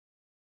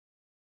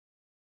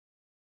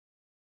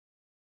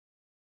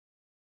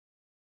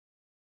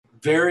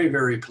very,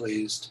 very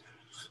pleased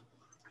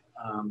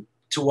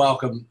to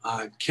welcome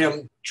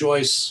Kim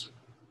Joyce-Bernard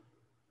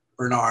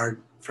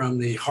from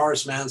the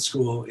Horace Mann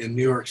School in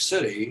New York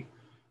City,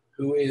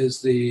 who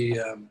is the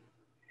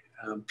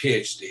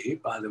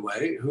Ph.D., by the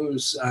way,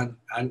 who's an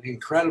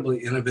incredibly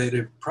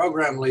innovative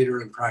program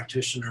leader and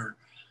practitioner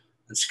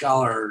and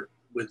scholar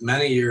with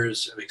many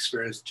years of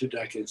experience, 2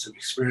 decades of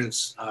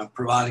experience,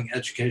 providing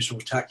educational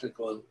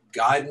technical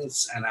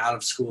guidance and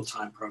out-of-school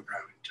time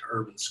programming to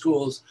urban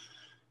schools.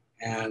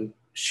 And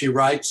she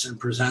writes and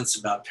presents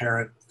about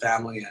parent,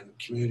 family, and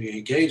community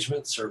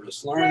engagement,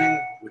 service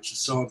learning, which is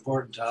so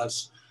important to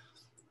us,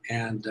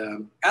 and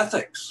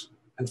ethics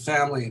and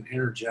family and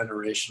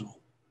intergenerational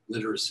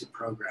literacy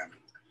programming,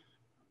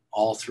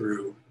 all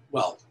through,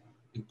 well,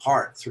 in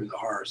part through the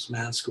Horace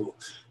Mann School.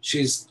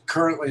 She's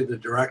currently the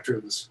director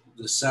of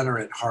the Center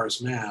at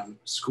Horace Mann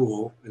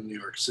School in New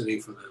York City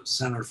for the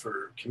Center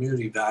for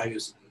Community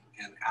Values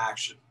and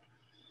Action.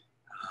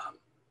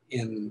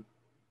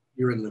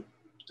 You're in the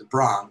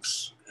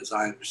Bronx, as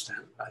I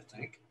understand, I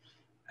think.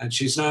 And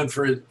she's known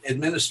for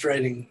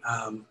administering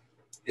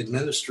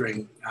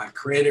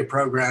creative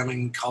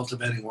programming,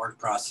 cultivating work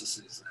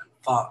processes,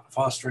 and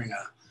fostering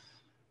a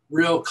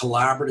real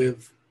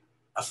collaborative,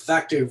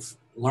 effective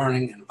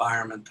learning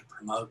environment that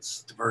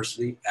promotes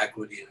diversity,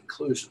 equity, and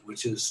inclusion,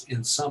 which is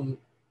in some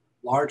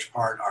large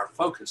part our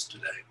focus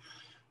today.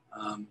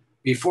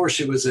 Before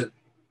she was at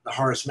the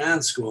Horace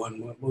Mann School,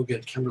 and we'll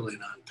get Kimberly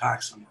to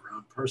unpack some of her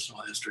own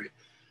personal history,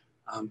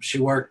 she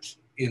worked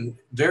in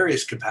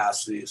various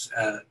capacities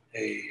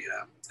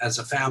as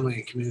a family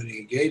and community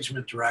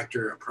engagement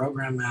director, a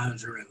program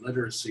manager, and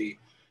literacy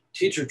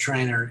teacher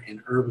trainer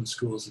in urban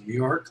schools in New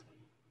York,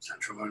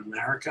 Central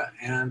America,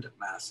 and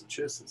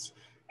Massachusetts.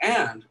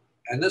 And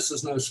this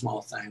is no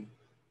small thing,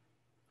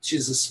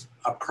 she's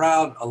a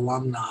proud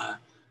alumni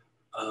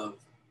of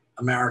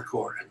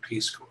AmeriCorps and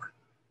Peace Corps.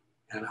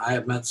 And I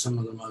have met some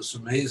of the most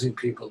amazing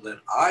people that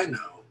I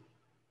know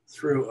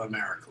through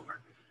AmeriCorps.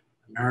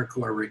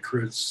 AmeriCorps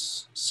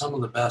recruits some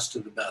of the best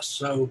of the best.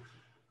 So,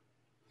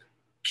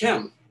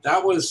 Kim,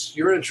 that was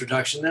your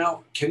introduction.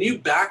 Now, can you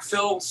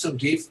backfill some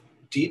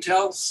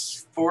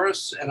details for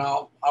us? And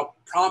I'll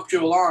prompt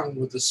you along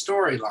with the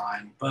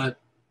storyline, but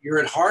you're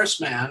at Horace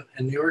Mann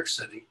in New York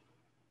City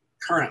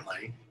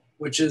currently,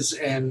 which is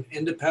an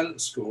independent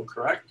school,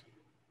 correct?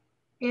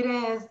 It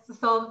is.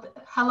 So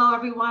hello,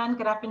 everyone.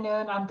 Good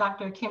afternoon. I'm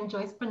Dr. Kim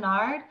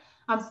Joyce-Bernard.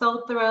 I'm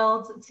so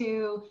thrilled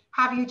to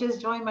have you just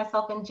join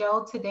myself and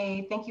Joe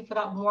today. Thank you for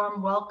that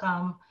warm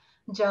welcome,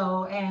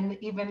 Joe, and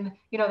even,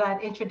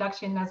 that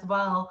introduction as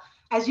well.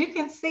 As you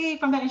can see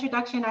from that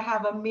introduction, I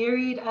have a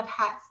myriad of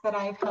hats that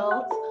I've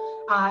held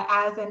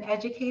as an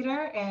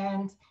educator,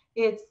 and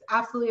it's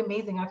absolutely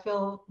amazing. I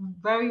feel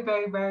very,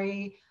 very,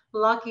 very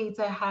lucky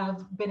to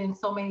have been in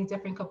so many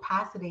different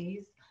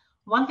capacities.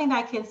 One thing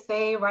that I can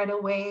say right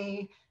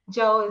away,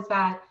 Joe, is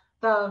that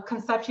the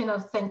conception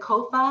of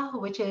Sankofa,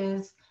 which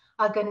is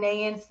a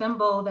Ghanaian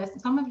symbol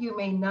that some of you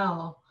may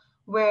know,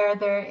 where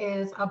there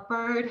is a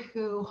bird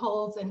who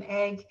holds an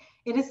egg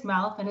in its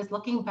mouth and is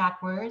looking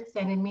backwards,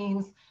 and it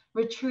means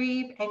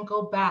retrieve and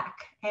go back.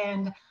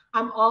 And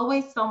I'm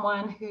always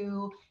someone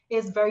who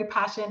is very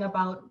passionate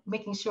about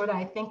making sure that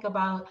I think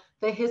about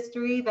the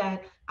history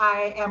that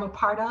I am a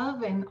part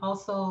of, and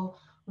also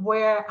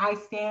where I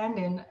stand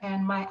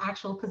and my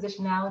actual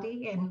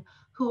positionality and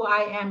who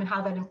I am and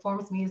how that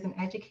informs me as an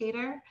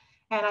educator.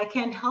 And I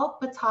can't help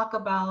but talk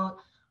about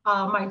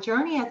my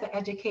journey as an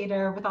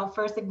educator without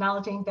first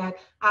acknowledging that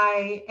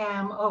I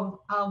am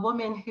a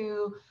woman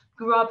who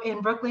grew up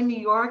in Brooklyn, New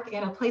York,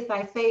 in a place that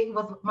I say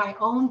was my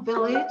own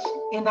village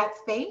in that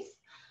space.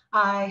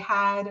 I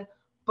had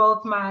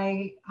both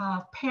my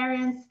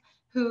parents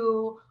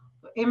who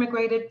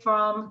immigrated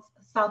from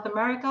South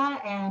America,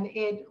 and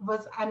it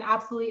was an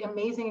absolutely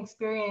amazing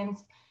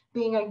experience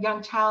being a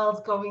young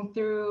child going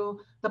through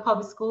the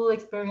public school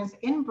experience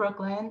in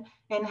Brooklyn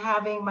and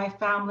having my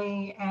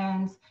family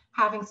and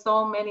having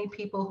so many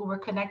people who were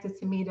connected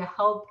to me to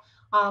help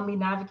me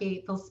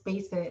navigate those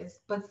spaces.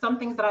 But some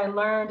things that I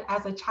learned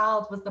as a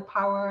child was the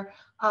power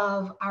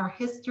of our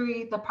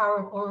history, the power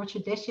of oral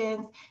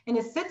traditions, and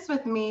it sits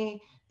with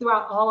me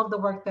throughout all of the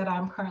work that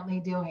I'm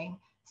currently doing.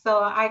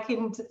 So I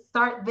can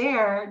start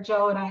there,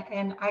 Joe,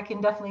 and I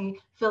can definitely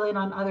fill in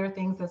on other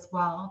things as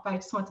well, but I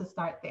just want to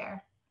start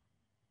there.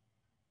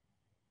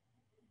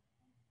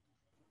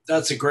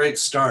 That's a great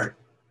start,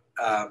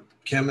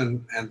 Kim,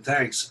 and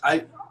thanks.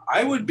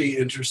 I would be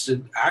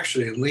interested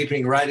actually in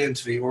leaping right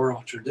into the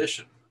oral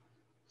tradition.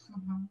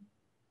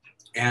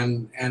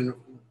 Mm-hmm. And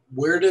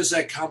where does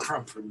that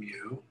come from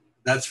you?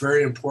 That's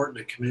very important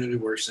at Community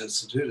Works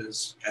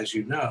Institute, as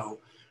you know.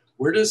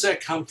 Where does that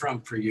come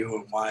from for you,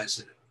 and why is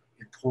it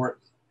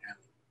important?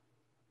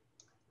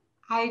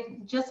 I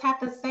just have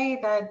to say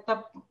that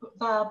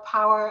the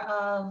power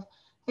of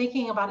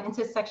thinking about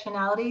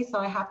intersectionality. So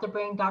I have to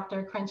bring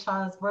Dr.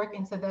 Crenshaw's work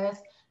into this,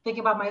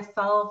 thinking about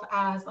myself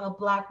as a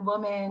Black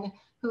woman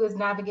who is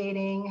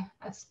navigating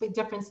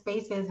different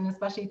spaces, and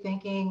especially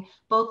thinking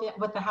both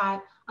with the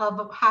hat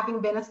of having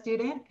been a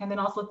student and then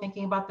also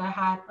thinking about the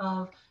hat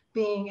of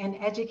being an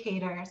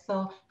educator.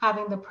 So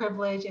having the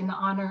privilege and the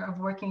honor of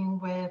working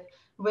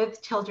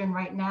with children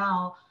right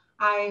now,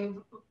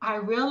 I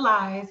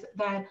realize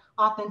that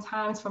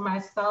oftentimes for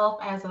myself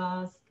as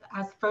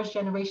first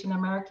generation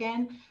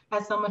American,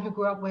 as someone who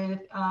grew up with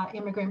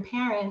immigrant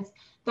parents,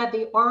 that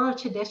the oral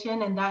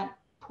tradition and that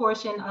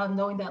portion of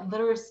knowing that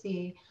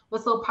literacy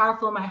was so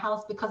powerful in my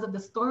house because of the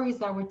stories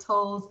that were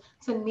told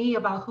to me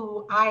about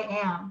who I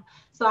am.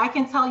 So I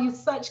can tell you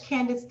such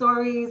candid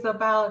stories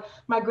about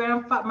my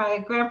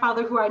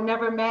grandfather who I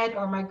never met,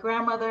 or my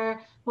grandmother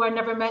who I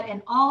never met,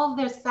 and all of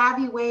their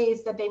savvy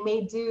ways that they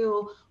may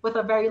do with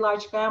a very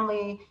large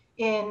family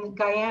in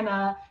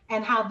Guyana,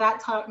 and how that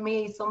taught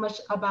me so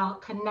much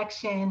about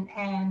connection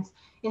and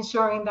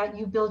ensuring that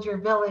you build your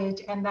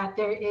village, and that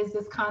there is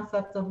this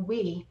concept of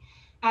we.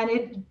 And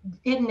it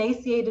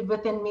emaciated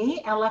within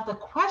me and left a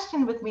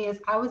question with me as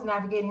I was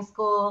navigating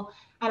school,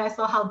 and I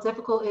saw how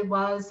difficult it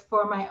was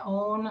for my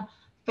own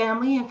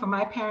family and for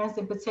my parents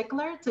in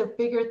particular to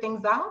figure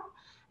things out.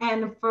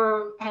 And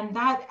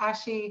that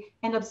actually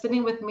ended up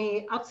sitting with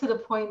me up to the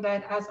point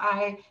that as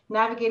I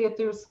navigated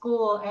through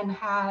school and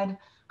had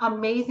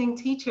amazing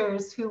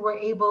teachers who were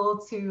able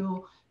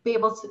to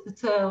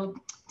to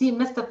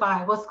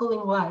demystify what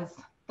schooling was,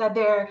 that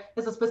there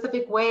is a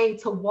specific way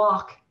to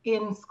walk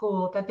in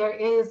school, that there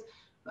is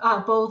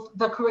both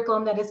the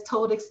curriculum that is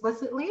told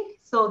explicitly.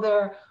 So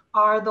there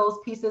are those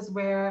pieces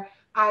where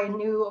I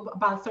knew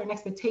about certain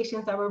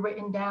expectations that were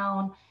written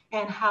down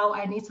and how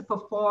I need to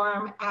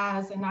perform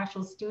as an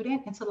actual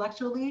student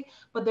intellectually.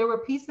 But there were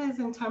pieces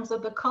in terms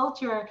of the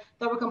culture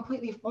that were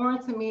completely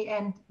foreign to me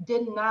and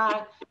did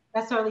not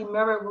necessarily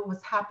mirror what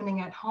was happening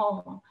at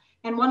home.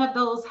 And one of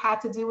those had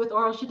to do with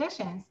oral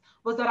traditions,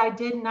 was that I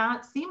did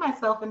not see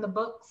myself in the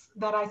books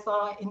that I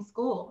saw in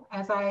school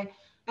as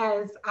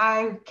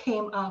I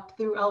came up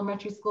through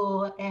elementary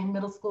school and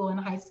middle school and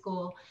high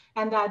school,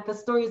 and that the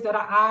stories that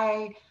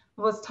I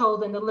was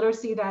told and the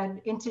literacy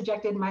that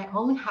interjected my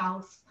own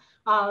house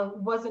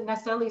wasn't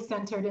necessarily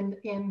centered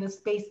in the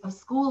space of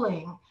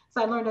schooling.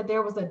 So I learned that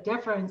there was a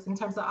difference in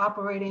terms of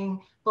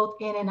operating both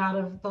in and out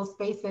of those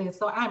spaces.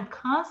 So I'm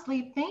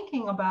constantly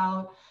thinking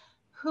about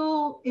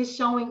who is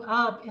showing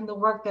up in the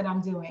work that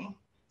I'm doing.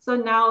 So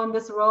now in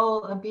this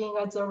role of being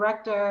a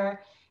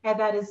director, and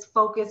that is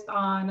focused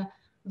on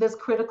this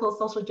critical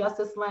social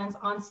justice lens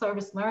on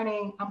service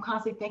learning, I'm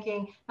constantly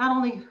thinking not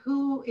only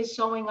who is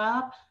showing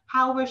up,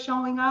 how we're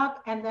showing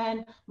up, and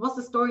then what's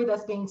the story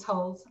that's being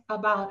told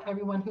about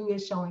everyone who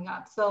is showing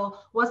up. So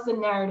what's the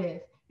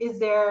narrative? Is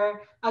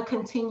there a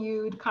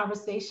continued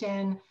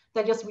conversation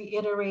that just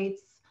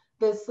reiterates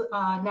this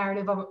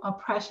narrative of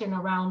oppression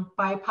around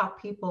BIPOC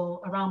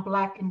people, around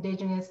Black,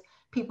 Indigenous,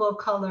 people of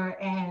color,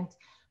 and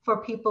for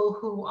people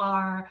who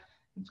are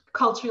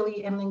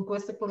culturally and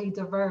linguistically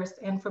diverse,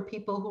 and for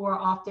people who are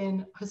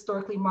often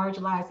historically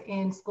marginalized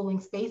in schooling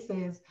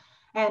spaces?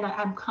 And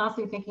I'm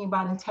constantly thinking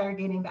about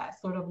interrogating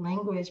that sort of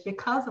language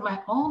because of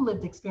my own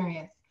lived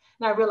experience.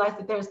 And I realize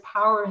that there's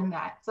power in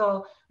that.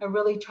 So I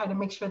really try to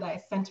make sure that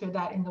I center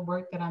that in the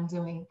work that I'm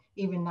doing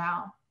even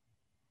now.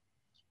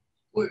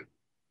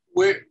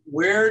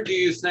 Where do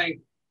you think,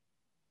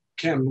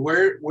 Kim,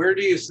 where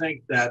do you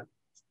think that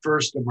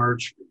first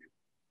emerged for you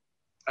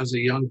as a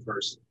young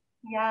person?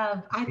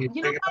 Yeah, you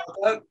think about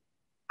that?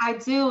 I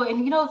do.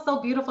 And it's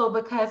so beautiful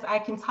because I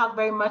can talk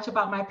very much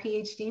about my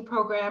PhD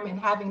program and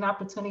having an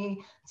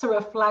opportunity to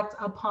reflect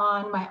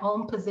upon my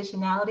own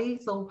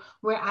positionality. So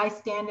where I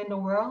stand in the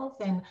world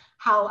and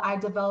how I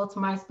developed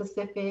my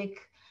specific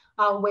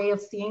way of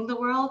seeing the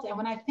world. And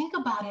when I think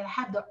about it, I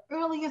have the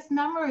earliest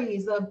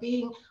memories of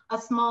being a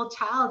small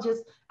child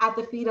just at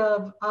the feet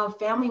of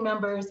family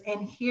members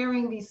and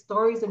hearing these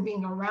stories and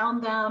being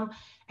around them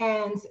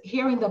and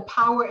hearing the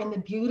power and the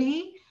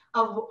beauty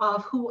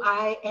of who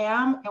I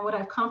am and what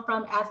I've come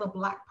from as a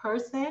Black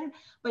person,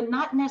 but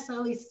not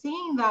necessarily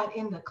seeing that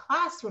in the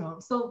classroom.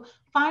 So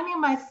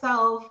finding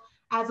myself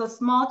as a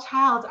small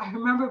child, I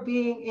remember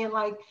being in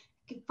like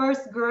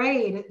first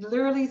grade,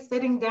 literally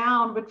sitting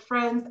down with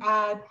friends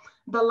at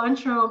the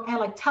lunchroom and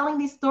like telling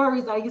these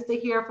stories I used to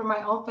hear from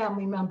my own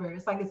family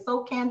members, like it's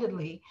so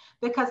candidly,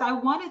 because I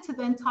wanted to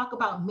then talk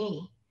about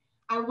me.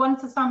 I wanted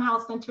to somehow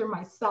center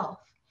myself.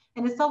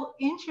 And it's so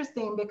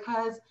interesting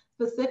because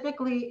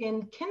specifically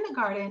in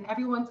kindergarten,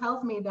 everyone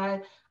tells me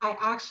that I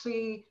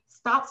actually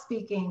stopped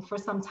speaking for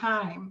some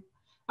time,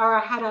 or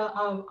I had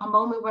a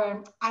moment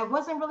where I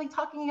wasn't really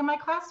talking in my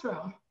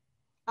classroom.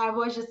 I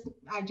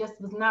just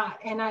was not.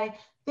 And I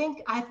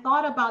think I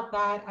thought about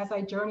that as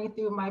I journeyed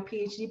through my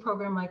PhD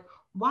program, like,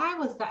 why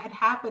was that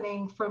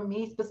happening for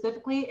me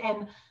specifically?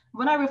 And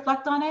when I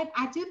reflect on it,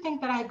 I do think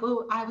that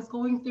I was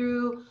going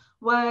through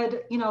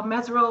what,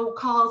 Mesereau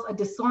calls a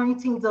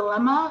disorienting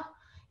dilemma,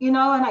 and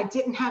I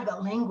didn't have the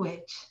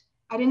language.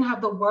 I didn't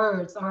have the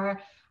words, or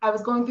I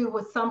was going through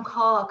what some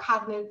call a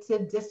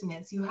cognitive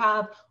dissonance. You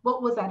have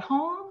what was at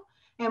home,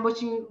 and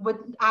what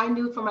I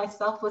knew for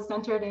myself was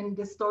centered in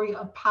this story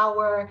of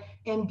power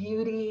and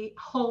beauty,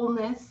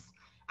 wholeness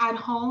at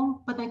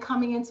home, but then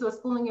coming into a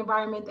schooling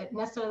environment that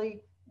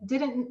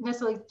didn't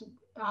necessarily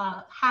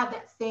have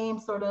that same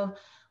sort of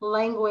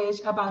language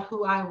about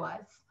who I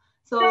was.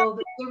 So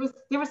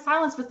there was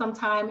silence for some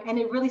time, and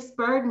it really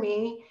spurred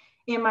me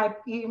in my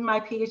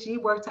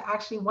PhD work to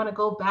actually want to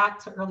go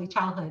back to early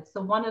childhood.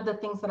 So one of the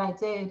things that I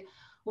did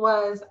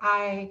was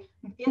I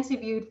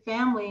interviewed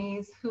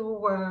families who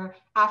were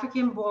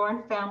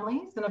African-born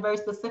families in a very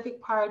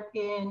specific part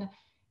in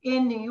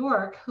New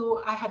York,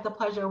 who I had the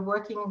pleasure of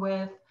working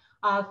with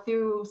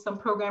through some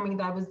programming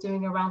that I was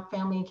doing around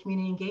family and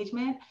community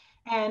engagement.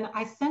 And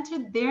I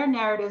centered their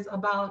narratives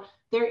about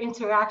their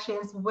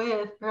interactions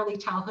with early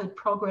childhood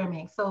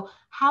programming. So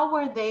how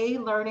were they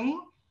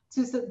learning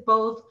to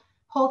both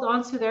hold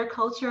on to their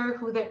culture,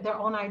 their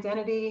own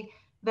identity,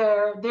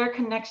 their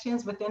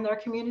connections within their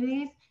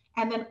communities,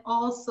 and then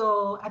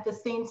also at the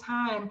same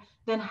time,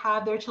 then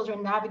have their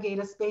children navigate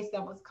a space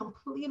that was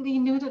completely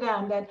new to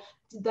them,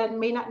 that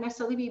may not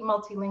necessarily be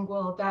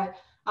multilingual, that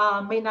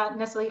may not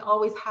necessarily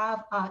always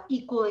have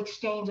equal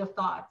exchange of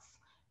thoughts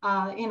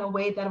in a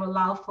way that will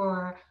allow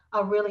for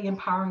a really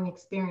empowering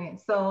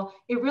experience. So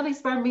it really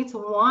spurred me to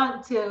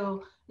want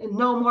to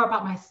know more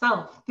about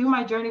myself. Through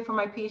my journey for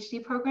my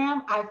PhD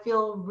program, I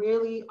feel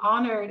really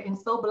honored and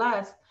so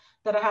blessed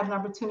that I had an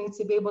opportunity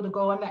to be able to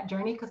go on that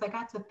journey, because I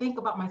got to think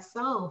about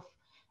myself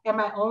and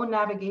my own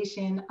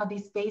navigation of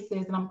these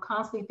spaces. And I'm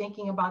constantly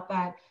thinking about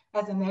that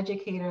as an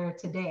educator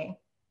today.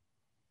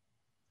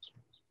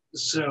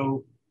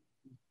 So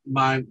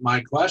my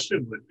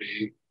question would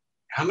be,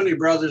 how many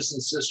brothers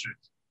and sisters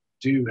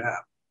do you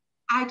have?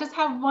 I just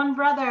have one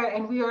brother,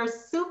 and we are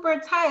super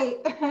tight,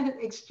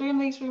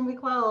 extremely, extremely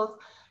close.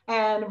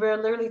 And we're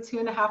literally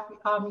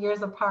 2.5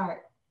 years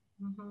apart.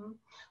 Mm-hmm.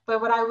 But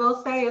what I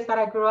will say is that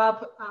I grew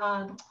up,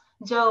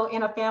 Joe,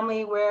 in a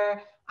family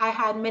where I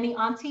had many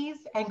aunties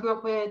and grew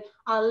up with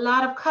a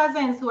lot of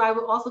cousins who I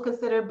would also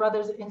consider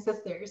brothers and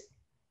sisters.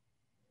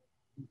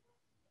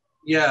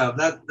 Yeah,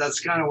 that's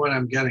kind of what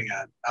I'm getting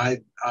at.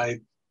 I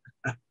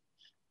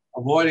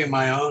avoiding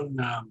my own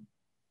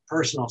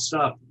personal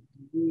stuff.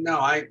 No,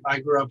 I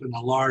grew up in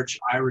a large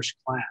Irish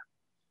clan,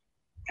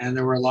 and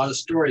there were a lot of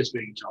stories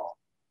being told.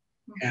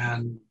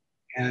 Mm-hmm.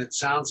 And it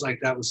sounds like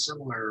that was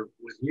similar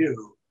with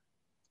you.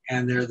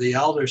 And they're the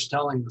elders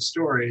telling the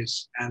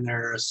stories, and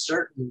there are a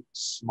certain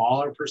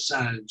smaller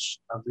percentage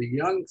of the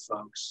young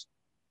folks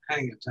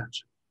paying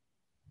attention.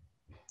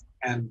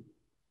 And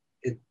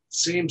it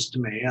seems to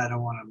me, I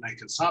don't want to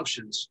make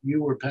assumptions,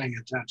 you were paying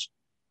attention.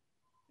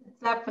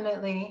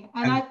 Definitely.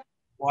 And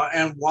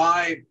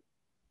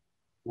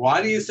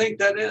why do you think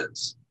that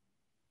is?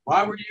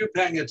 Why were you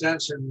paying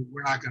attention?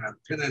 We're not going to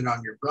pin it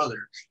on your brother,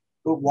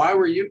 but why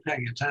were you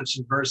paying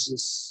attention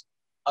versus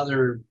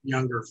other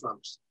younger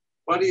folks?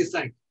 What do you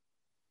think?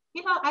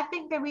 You know, I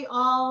think that we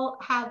all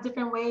have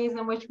different ways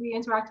in which we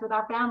interact with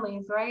our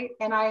families, right?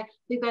 And I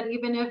think that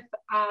even if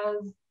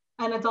as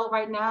an adult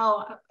right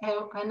now,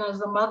 and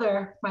as a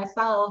mother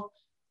myself,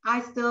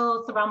 I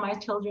still surround my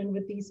children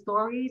with these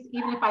stories,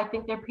 even if I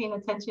think they're paying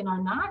attention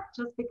or not,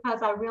 just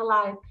because I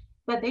realize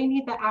that they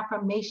need the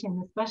affirmation,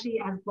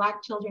 especially as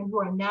Black children who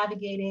are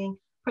navigating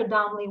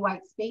predominantly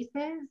white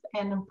spaces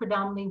and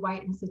predominantly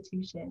white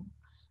institutions,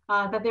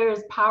 that there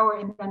is power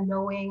in them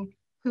knowing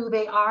who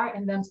they are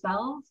in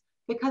themselves,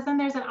 because then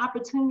there's an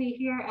opportunity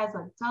here as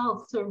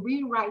adults to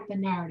rewrite the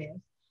narrative.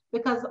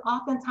 Because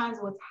oftentimes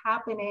what's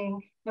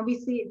happening, and we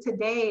see it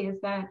today,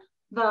 is that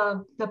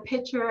the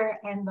picture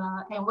and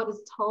what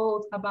is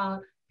told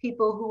about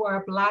people who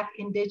are Black,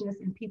 Indigenous,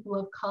 and people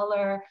of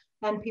color,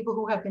 and people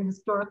who have been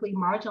historically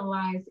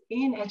marginalized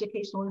in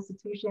educational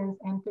institutions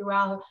and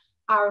throughout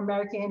our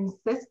American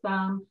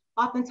system,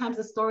 oftentimes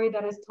the story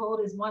that is told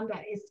is one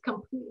that is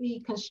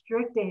completely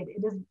constricted.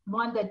 It is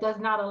one that does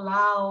not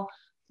allow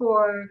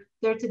for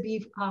there to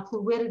be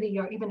fluidity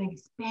or even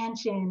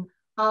expansion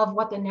of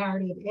what the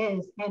narrative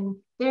is. And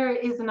there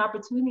is an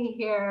opportunity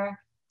here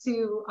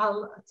to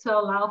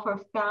allow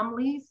for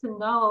families to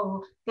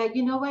know that,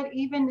 you know what,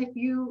 even if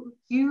you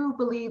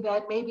believe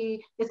that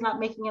maybe it's not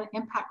making an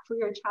impact for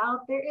your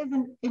child, there is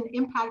an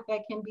impact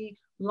that can be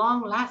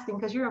long lasting,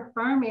 because you're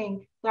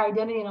affirming their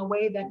identity in a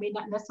way that may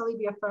not necessarily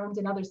be affirmed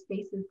in other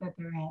spaces that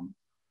they're in.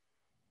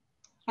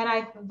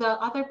 And the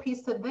other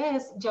piece to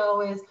this,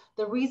 Joe, is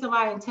the reason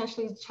why I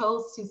intentionally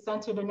chose to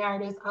center the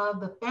narratives of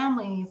the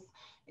families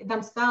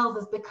themselves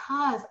is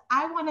because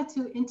I wanted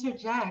to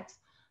interject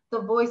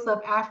the voice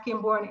of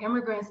African-born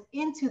immigrants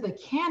into the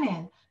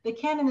canon. The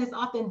canon is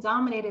often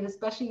dominated,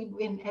 especially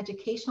in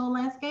educational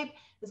landscape,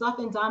 is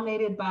often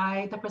dominated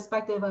by the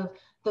perspective of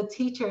the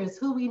teachers,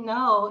 who we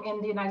know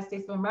in the United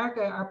States of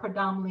America are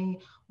predominantly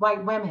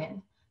white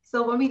women.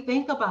 So when we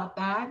think about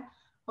that,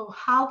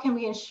 how can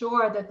we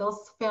ensure that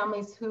those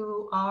families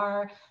who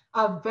are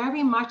are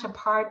very much a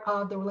part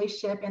of the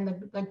relationship and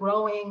the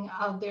growing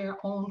of their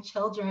own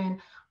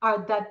children,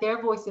 are that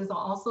their voices are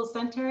also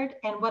centered.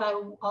 And what I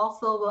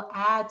also will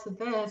add to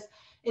this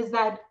is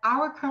that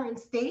our current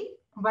state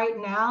right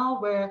now,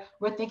 where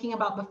we're thinking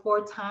about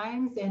before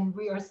times, and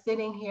we are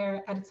sitting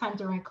here at a time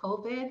during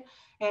COVID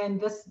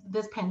and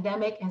this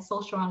pandemic and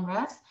social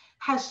unrest,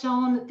 has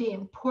shown the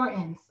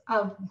importance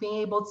of being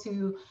able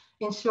to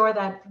ensure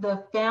that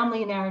the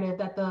family narrative,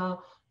 that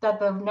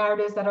the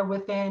narratives that are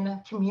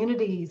within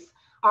communities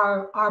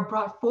are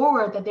brought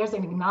forward, that there's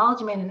an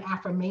acknowledgement and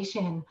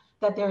affirmation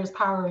that there is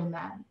power in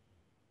that.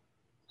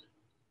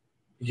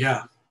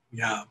 Yeah,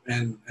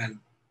 and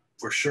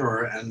for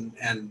sure.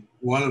 And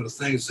one of the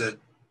things that,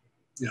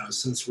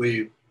 since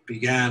we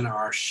began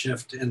our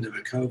shift into the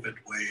COVID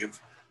wave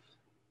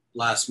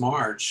last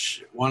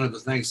March, one of the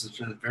things that's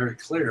been very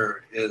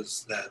clear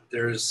is that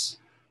there's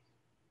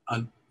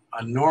a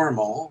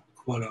normal,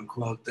 quote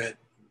unquote, that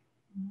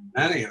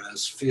many of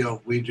us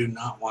feel we do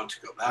not want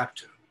to go back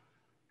to.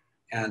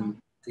 And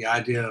the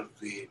idea of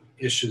the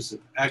issues of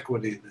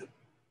equity that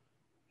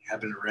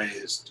have been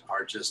raised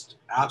are just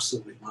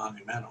absolutely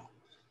monumental.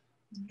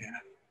 And,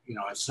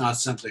 it's not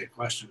simply a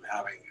question of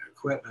having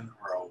equipment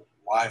or a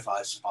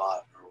Wi-Fi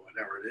spot or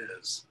whatever it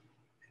is.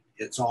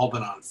 It's all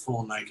been on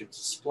full naked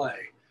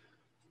display.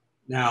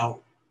 Now,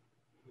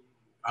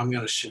 I'm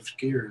going to shift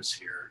gears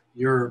here.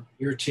 You're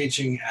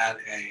teaching at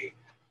an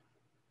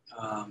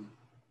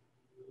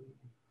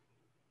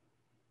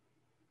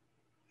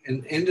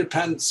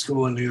independent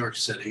school in New York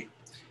City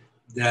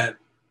that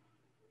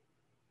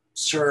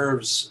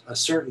serves a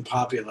certain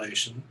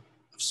population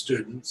of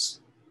students.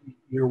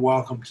 You're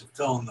welcome to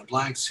fill in the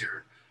blanks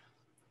here.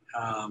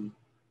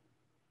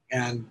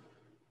 And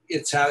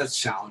it's had its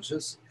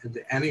challenges, and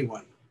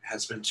anyone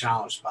has been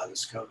challenged by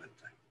this COVID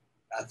thing.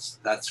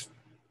 That's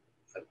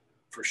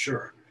for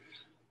sure.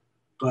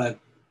 But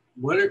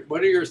what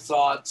are your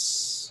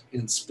thoughts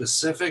in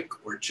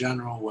specific or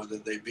general, whether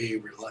they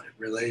be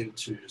related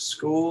to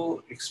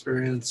school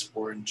experience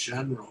or in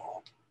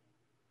general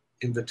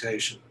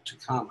invitation to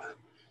comment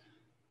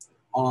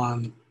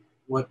on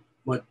what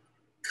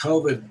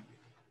COVID,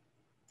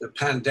 the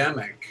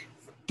pandemic,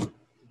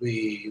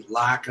 the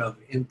lack of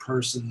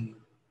in-person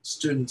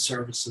student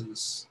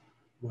services,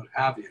 what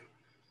have you?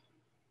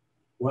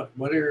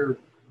 What are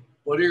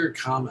your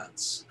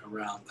comments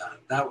around that?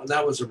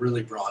 That was a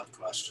really broad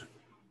question,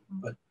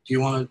 but do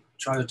you want to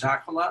try to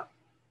tackle that?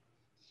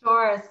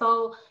 Sure.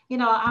 So,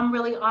 I'm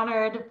really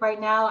honored right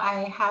now.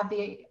 I have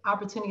the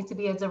opportunity to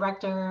be a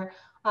director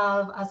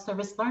of a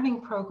service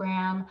learning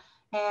program,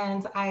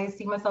 and I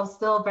see myself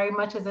still very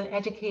much as an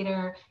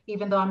educator,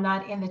 even though I'm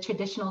not in the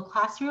traditional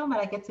classroom, but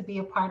I get to be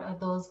a part of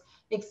those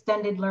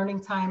extended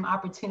learning time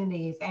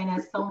opportunities. And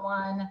as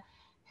someone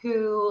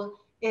who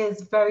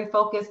is very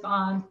focused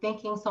on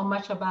thinking so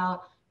much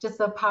about just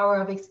the power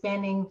of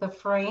expanding the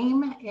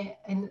frame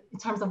in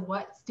terms of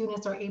what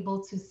students are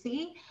able to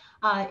see,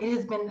 it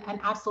has been an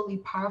absolutely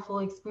powerful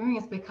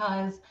experience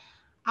because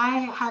I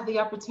have the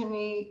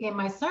opportunity in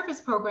my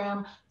service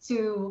program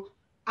to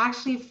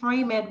actually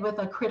frame it with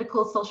a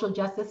critical social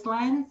justice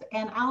lens.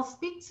 And I'll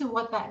speak to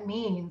what that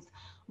means.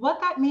 What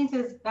that means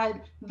is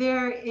that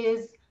there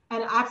is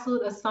an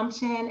absolute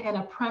assumption and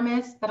a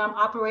premise that I'm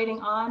operating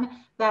on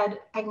that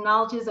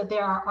acknowledges that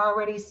there are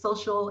already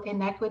social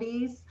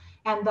inequities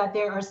and that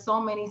there are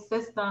so many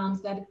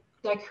systems that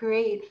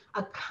create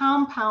a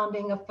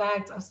compounding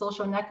effect of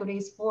social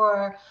inequities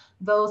for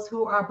those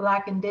who are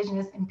Black,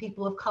 Indigenous, and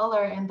people of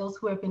color, and those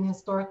who have been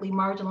historically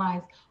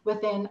marginalized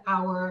within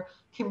our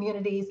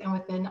communities and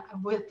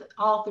with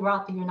all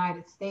throughout the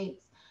United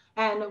States.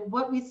 And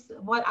what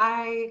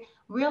I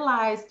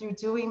realized through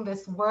doing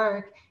this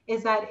work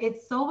is that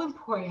it's so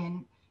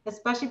important,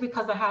 especially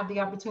because I have the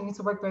opportunity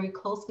to work very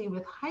closely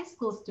with high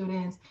school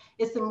students,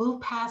 is to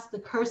move past the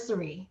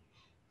cursory,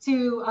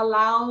 to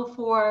allow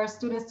for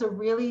students to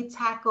really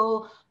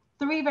tackle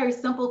three very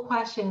simple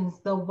questions: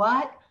 the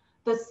what,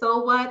 the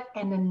so what,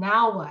 and the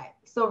now what.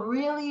 So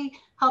really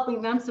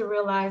helping them to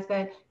realize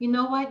that,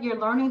 you're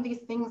learning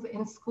these things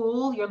in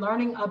school, you're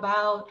learning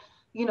about,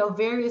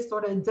 various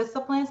sort of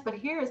disciplines, but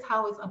here is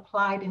how it's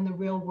applied in the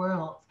real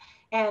world.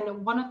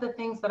 And one of the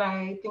things that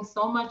I think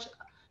so much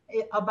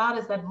about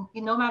is that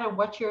no matter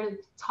what you're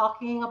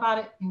talking about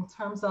it in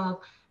terms of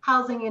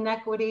housing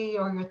inequity,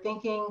 or you're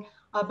thinking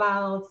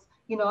about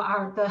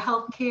the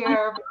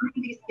healthcare,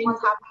 these things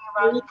happening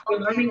around, we're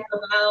learning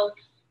about,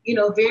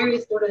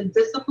 various sort of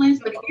disciplines,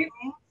 but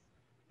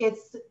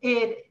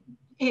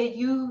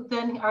you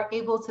then are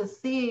able to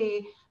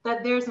see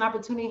that there's an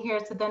opportunity here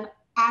to then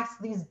ask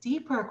these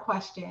deeper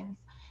questions.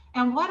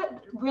 And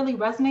what really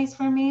resonates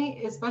for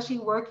me, especially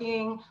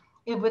working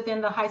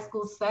within the high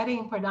school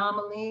setting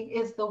predominantly,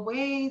 is the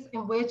ways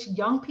in which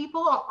young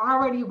people are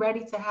already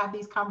ready to have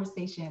these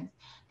conversations.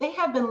 They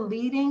have been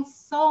leading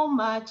so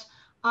much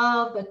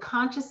of the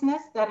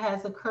consciousness that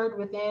has occurred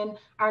within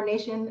our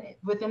nation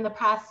within the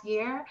past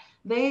year,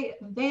 they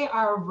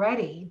are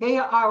ready. They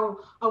are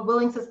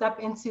willing to step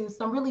into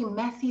some really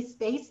messy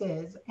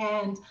spaces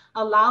and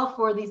allow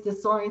for these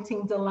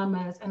disorienting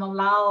dilemmas and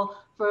allow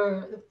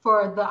for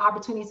the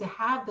opportunity to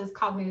have this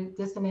cognitive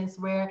dissonance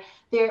where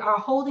they are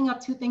holding up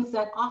two things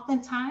that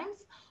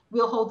oftentimes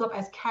we'll hold up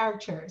as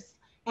characters,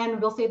 and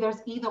we'll say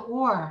there's either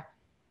or,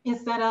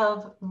 instead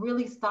of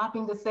really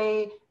stopping to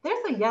say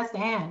there's a yes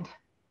and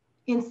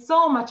in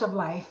so much of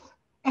life,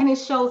 and it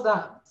shows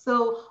up.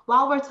 So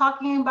while we're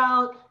talking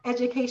about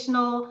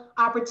educational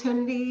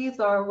opportunities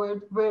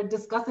or we're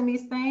discussing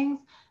these things,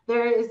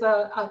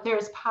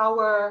 there's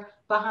power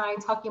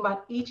behind talking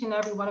about each and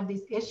every one of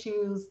these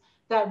issues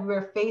that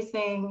we're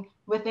facing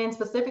within,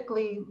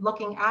 specifically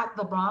looking at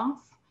the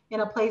Bronx,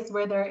 in a place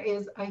where there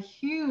is a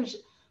huge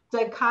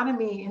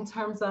dichotomy in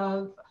terms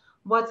of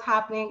what's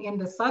happening in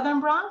the Southern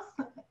Bronx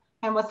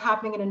and what's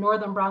happening in the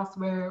Northern Bronx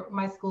where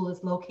my school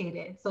is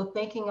located. So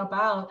thinking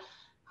about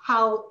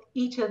how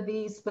each of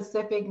these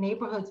specific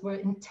neighborhoods were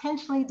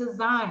intentionally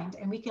designed,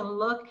 and we can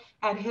look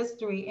at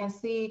history and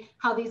see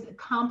how these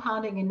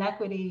compounding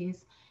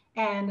inequities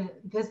and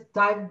this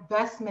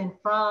divestment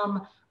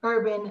from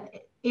urban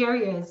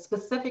areas,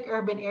 specific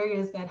urban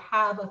areas that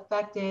have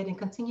affected and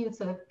continue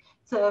to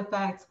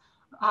affect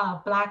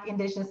Black,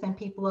 Indigenous, and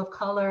people of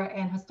color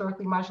and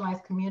historically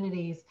marginalized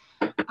communities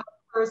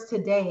occurs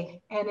today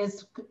and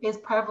is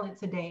prevalent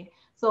today.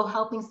 So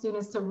helping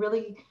students to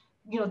really,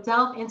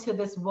 delve into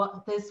this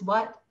what,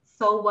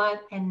 so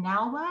what, and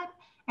now what,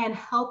 and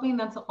helping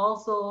them to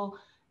also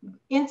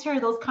enter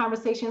those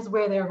conversations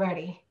where they're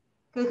ready.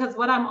 Because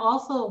what I'm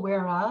also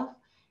aware of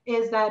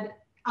is that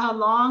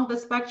along the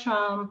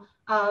spectrum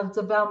of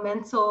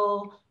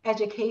developmental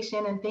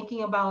education and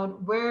thinking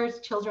about where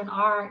children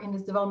are in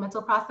this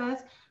developmental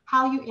process,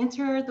 how you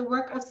enter the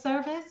work of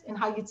service and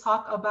how you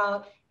talk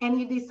about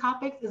any of these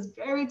topics is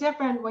very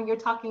different when you're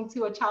talking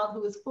to a child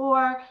who is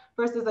 4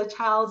 versus a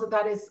child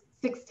that is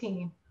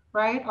 16,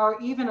 right? Or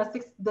even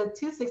the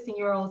two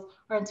 16-year-olds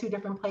are in two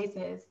different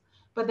places.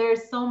 But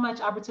there's so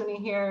much opportunity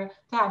here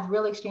to have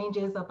real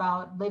exchanges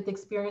about lived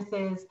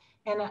experiences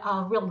and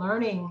a real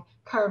learning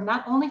curve,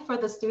 not only for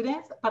the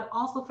students, but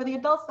also for the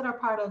adults that are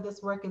part of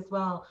this work as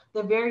well,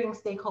 the varying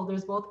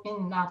stakeholders, both in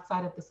and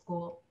outside of the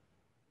school.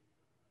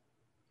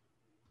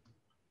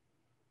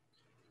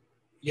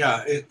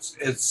 Yeah,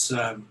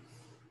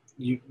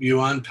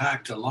 you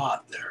unpacked a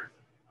lot there.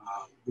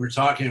 We're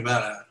talking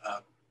about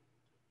a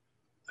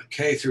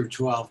K through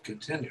 12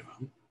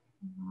 continuum,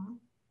 mm-hmm.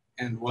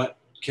 and what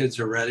kids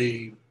are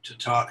ready to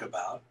talk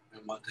about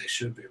and what they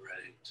should be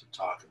ready to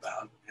talk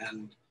about.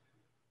 And,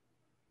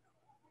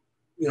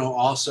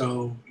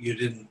 also you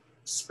didn't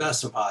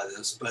specify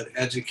this, but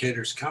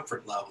educators'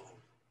 comfort level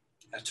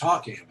at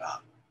talking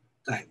about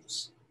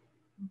things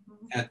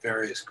mm-hmm. at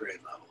various grade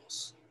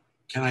levels.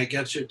 Can I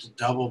get you to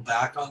double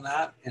back on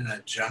that in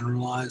a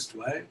generalized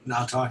way?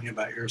 Not talking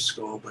about your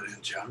school, but in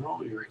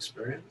general, your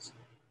experience?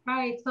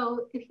 Right.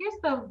 So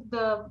here's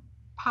the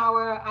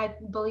power, I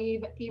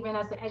believe, even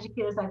as the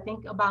educators, I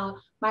think about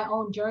my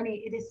own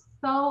journey. It is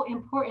so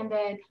important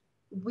that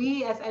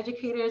we as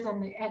educators,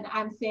 and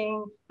I'm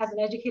saying as an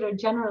educator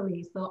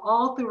generally, so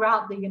all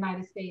throughout the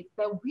United States,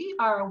 that we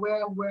are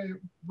aware of where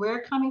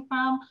we're coming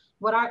from,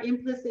 what our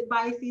implicit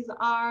biases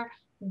are,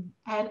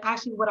 and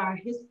actually what our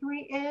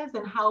history is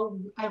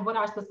and what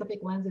our specific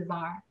lenses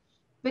are.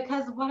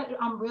 Because what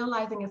I'm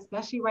realizing,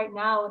 especially right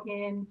now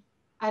in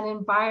an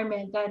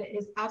environment that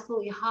is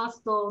absolutely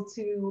hostile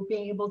to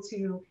being able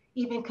to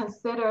even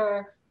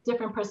consider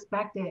different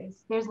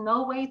perspectives, there's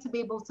no way to be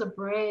able to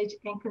bridge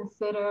and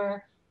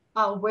consider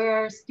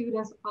where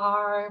students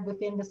are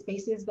within the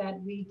spaces that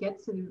we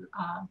get to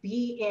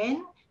be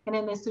in and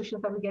in the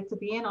institutions that we get to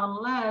be in,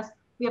 unless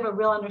we have a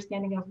real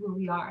understanding of who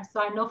we are.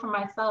 So I know for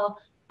myself,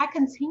 I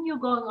continue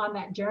going on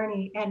that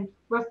journey, and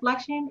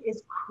reflection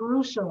is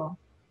crucial,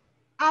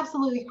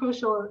 absolutely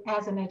crucial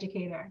as an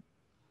educator.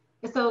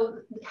 So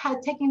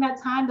taking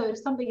that time, though, if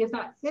something is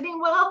not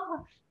sitting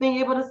well, being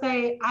able to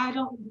say,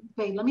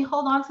 wait, let me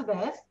hold on to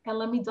this and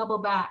let me double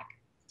back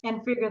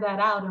and figure that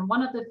out. And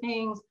one of the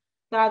things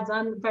that I've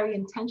done very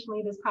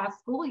intentionally this past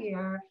school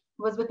year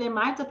was within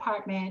my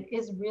department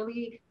is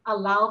really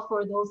allow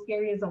for those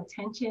areas of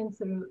tension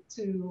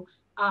to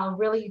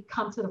really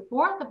come to the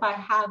forefront by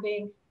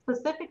having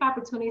specific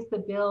opportunities to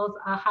build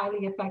a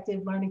highly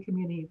effective learning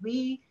community.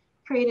 We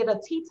created a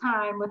tea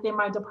time within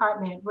my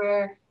department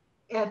where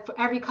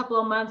every couple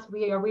of months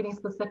we are reading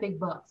specific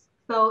books.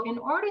 So in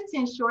order to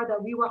ensure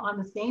that we were on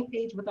the same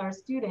page with our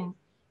students,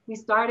 we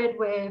started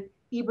with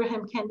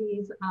Ibram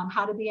Kendi's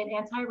How to Be an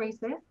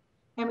Anti-Racist.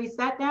 And we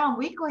sat down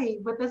weekly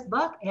with this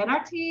book and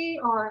our tea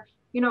or,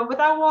 with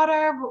our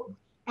water,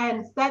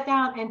 and sat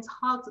down and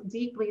talked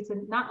deeply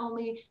to not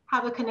only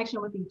have a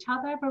connection with each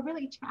other, but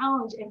really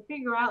challenge and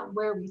figure out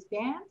where we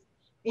stand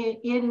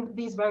in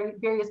these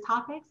various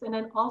topics. And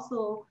then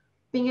also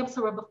being able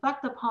to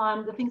reflect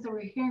upon the things that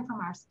we're hearing from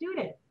our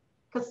students,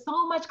 because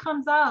so much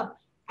comes up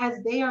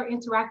as they are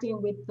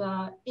interacting with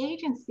the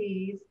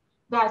agencies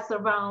that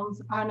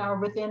surrounds and are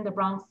within the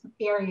Bronx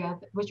area,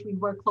 which we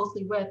work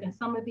closely with. And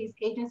some of these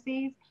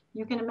agencies,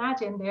 you can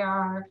imagine there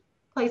are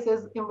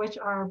places in which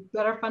are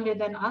better funded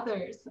than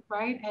others,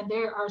 right? And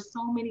there are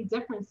so many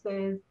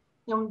differences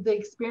in the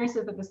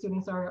experiences that the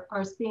students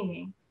are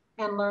seeing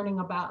and learning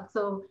about.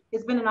 So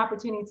it's been an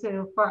opportunity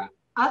for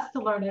us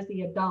to learn as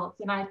the adults.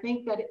 And I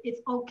think that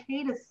it's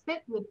okay to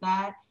sit with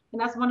that.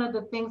 And that's one of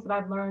the things that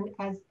I've learned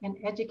as an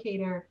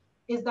educator,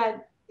 is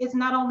that it's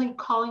not only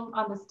calling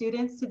on the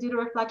students to do the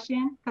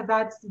reflection, because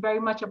that's very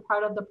much a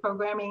part of the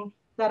programming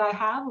that I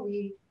have.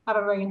 We have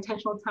a very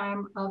intentional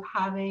time of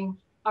having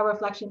a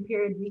reflection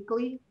period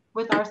weekly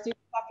with our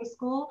students after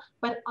school,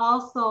 but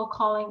also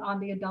calling on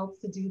the adults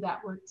to do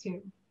that work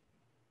too.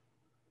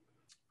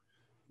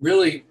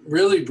 Really,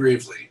 really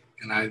briefly,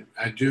 and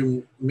I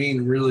do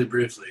mean really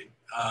briefly,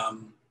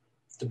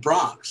 the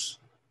Bronx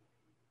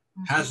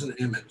has an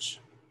image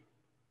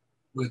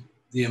with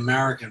the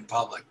American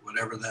public,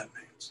 whatever that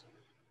means.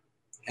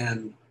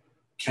 And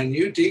can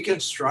you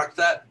deconstruct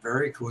that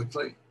very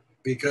quickly?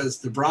 Because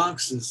the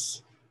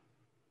Bronx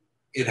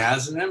it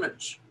has an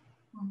image.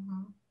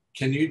 Mm-hmm.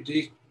 Can you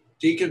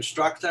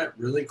deconstruct that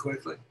really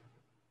quickly?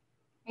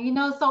 And you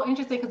know, it's so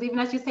interesting because even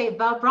as you say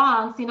the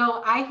Bronx, you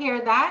know, I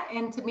hear that,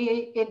 and to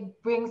me,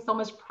 it brings so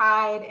much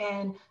pride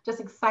and just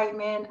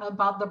excitement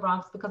about the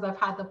Bronx, because I've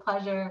had the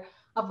pleasure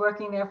of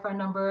working there for a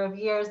number of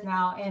years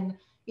now. And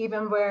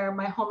even where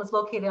my home is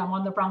located, I'm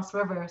on the Bronx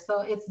River.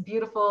 So it's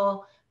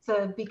beautiful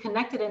to be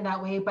connected in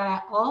that way. But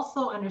I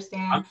also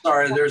understand. I'm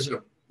sorry,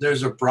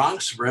 there's a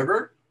Bronx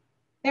River?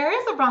 There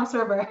is a Bronx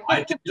River.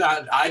 I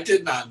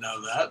did not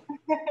know that.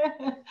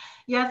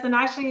 Yes, and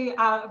actually,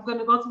 I'm going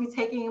to be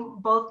taking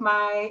both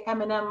my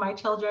my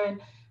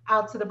children,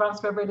 out to the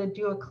Bronx River to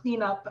do a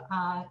cleanup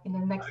in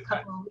the next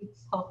couple of weeks,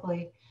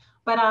 hopefully.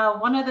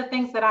 But one of the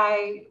things that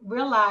I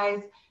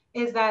realized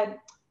is that,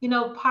 you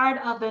know,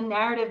 part of the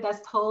narrative that's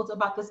told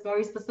about this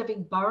very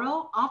specific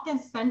borough often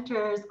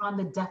centers on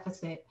the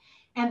deficit.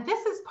 And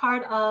this is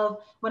part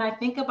of when I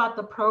think about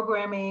the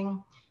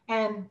programming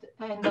and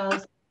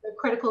the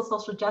critical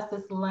social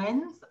justice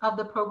lens of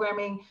the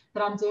programming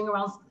that I'm doing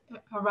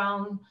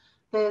around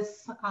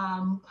this,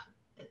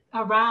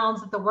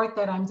 around the work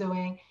that I'm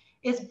doing.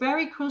 It's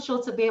very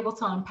crucial to be able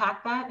to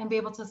unpack that and be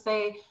able to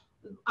say,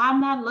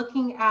 I'm not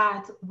looking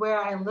at where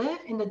I live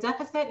in the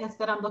deficit.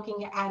 Instead, I'm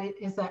looking at it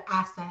as an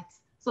asset.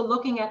 So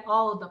looking at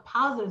all of the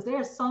positives,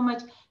 there is so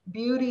much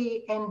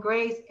beauty and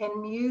grace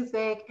and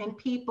music and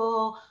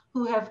people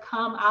who have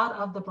come out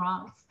of the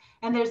Bronx.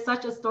 And there's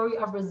such a story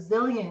of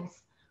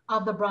resilience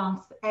of the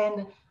Bronx.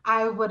 And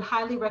I would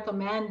highly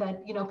recommend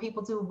that, you know,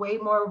 people do way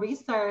more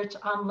research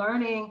on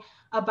learning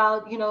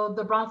about, you know,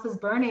 the Bronx is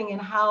burning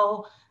and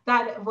how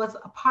that was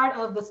a part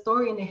of the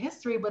story and the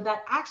history, but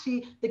that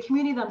actually the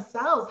community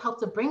themselves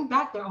helped to bring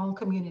back their own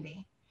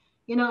community.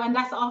 You know, and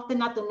that's often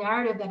not the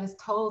narrative that is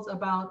told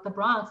about the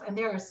Bronx. And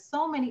there are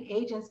so many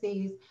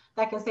agencies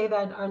that can say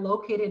that are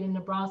located in the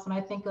Bronx. When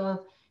I think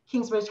of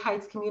Kingsbridge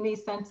Heights Community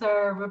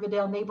Center,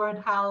 Riverdale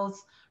Neighborhood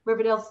House,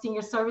 Riverdale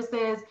Senior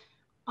Services,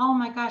 oh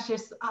my gosh,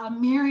 there's a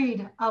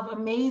myriad of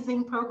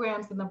amazing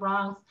programs in the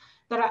Bronx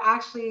that are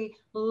actually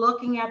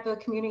looking at the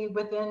community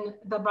within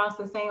the Bronx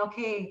and saying,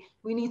 okay,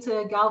 we need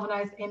to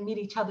galvanize and meet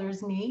each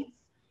other's needs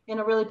in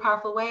a really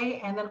powerful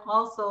way, and then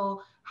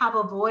also have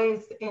a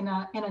voice in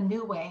a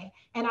new way.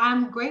 And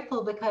I'm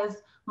grateful because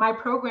my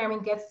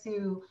programming gets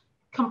to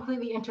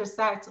completely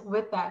intersect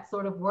with that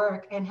sort of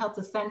work and help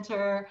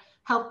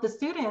the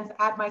students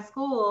at my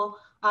school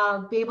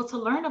be able to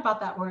learn about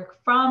that work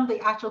from the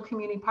actual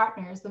community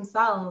partners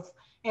themselves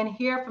and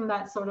hear from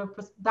that sort of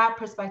that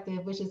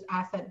perspective, which is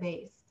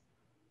asset-based.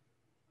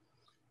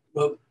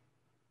 Well,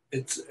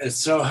 it's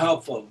so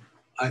helpful.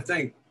 I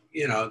think,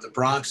 you know, the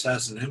Bronx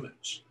has an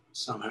image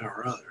somehow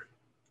or other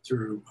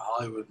through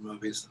Hollywood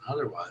movies and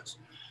otherwise.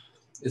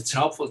 It's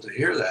helpful to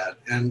hear that.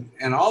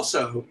 And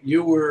also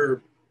you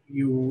were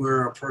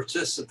a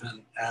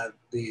participant at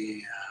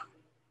the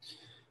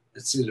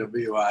at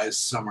CWI's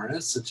Summer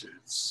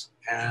Institutes,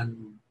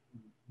 and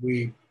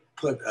we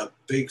put a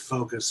big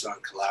focus on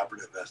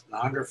collaborative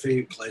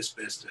ethnography,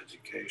 place-based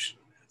education,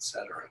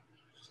 etc.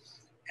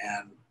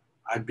 And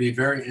I'd be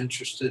very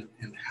interested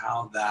in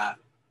how that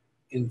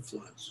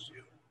influenced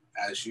you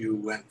as you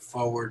went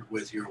forward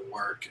with your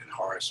work at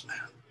Horace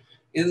Mann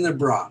in the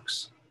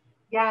Bronx.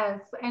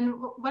 Yes,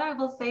 and what I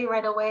will say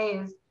right away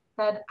is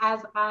that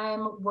as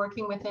I'm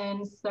working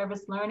within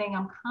service learning,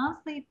 I'm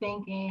constantly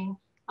thinking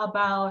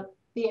about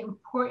the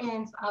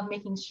importance of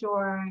making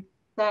sure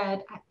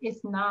that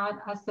it's not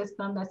a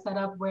system that's set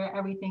up where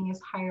everything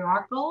is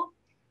hierarchical,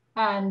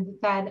 and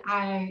that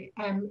I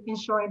am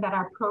ensuring that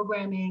our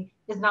programming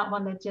is not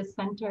one that just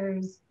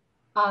centers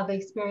the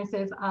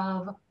experiences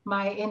of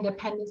my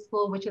independent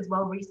school, which is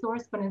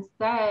well-resourced, but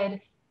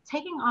instead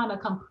taking on a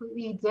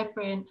completely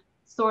different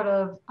sort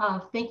of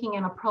thinking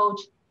and approach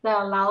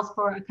that allows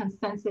for a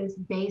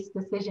consensus-based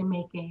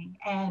decision-making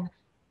and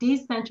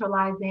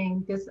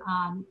decentralizing this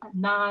and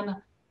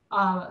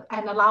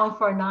allowing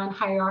for a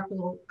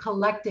non-hierarchical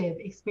collective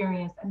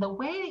experience. And the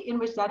way in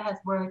which that has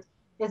worked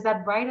is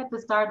that right at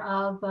the start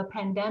of the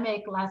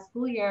pandemic last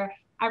school year,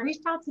 I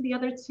reached out to the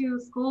other two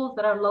schools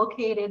that are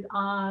located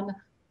on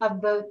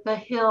the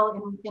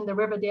hill in the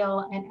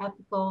Riverdale and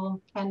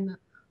Ethical and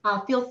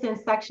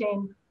Fieldston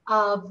section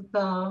of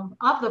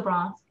the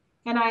Bronx.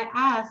 And I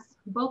asked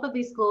both of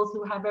these schools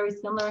who have very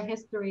similar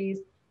histories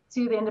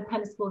to the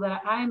independent school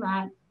that I'm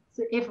at,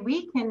 so if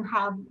we can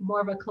have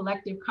more of a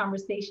collective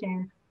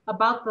conversation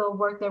about the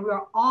work that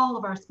all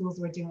of our schools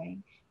were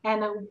doing,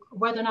 and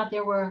whether or not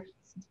there were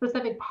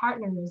specific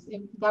partners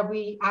that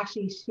we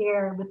actually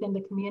share within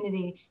the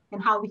community,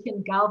 and how we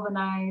can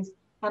galvanize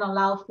and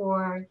allow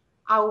for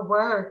our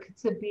work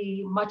to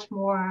be much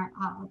more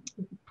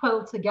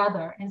put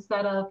together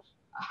instead of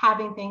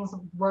having things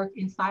work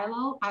in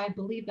silo. I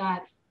believe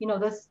that, you know,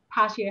 this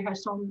past year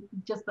has shown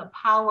just the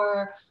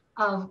power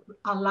of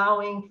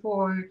allowing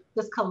for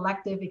this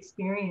collective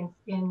experience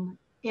in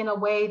a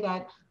way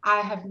that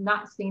I have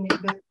not seen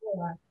it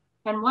before.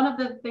 And one of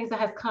the things that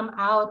has come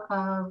out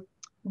of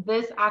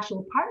this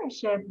actual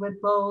partnership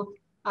with both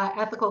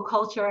ethical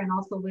culture and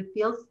also with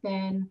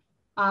Fieldston,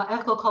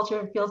 ethical culture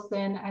in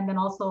Fieldston, and then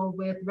also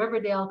with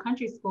Riverdale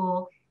Country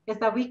School, is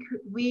that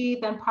we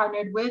then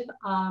partnered with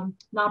a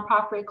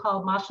nonprofit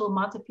called Marshall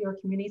Montefiore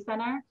Community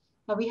Center,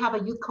 and we have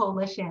a youth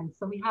coalition.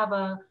 So we have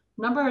a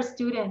number of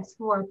students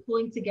who are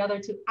pulling together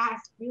to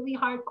ask really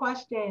hard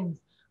questions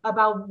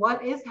about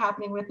what is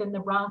happening within the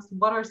Bronx,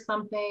 what are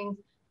some things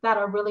that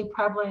are really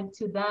prevalent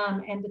to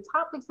them. And the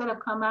topics that have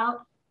come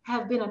out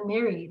have been a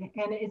myriad.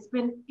 And it's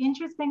been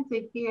interesting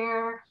to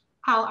hear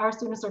how our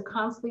students are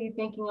constantly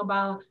thinking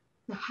about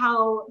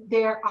how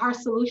there are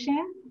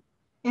solutions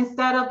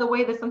instead of the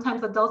way that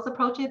sometimes adults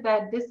approach it,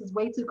 that this is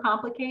way too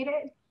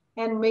complicated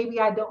and maybe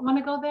I don't want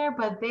to go there,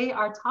 but they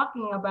are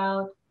talking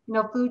about, you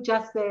know, food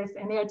justice,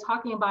 and they are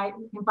talking about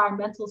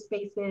environmental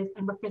spaces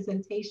and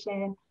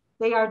representation.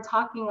 They are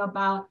talking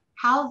about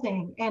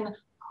housing and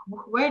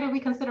where do we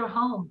consider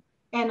home,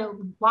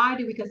 and why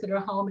do we consider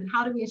home, and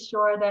how do we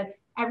ensure that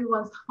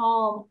everyone's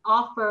home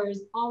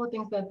offers all the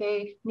things that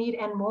they need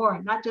and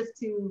more, not just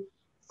to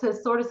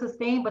sort of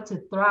sustain, but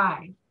to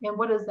thrive. And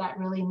what does that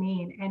really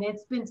mean? And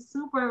it's been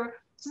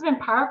it's just been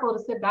powerful to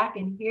sit back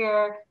and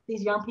hear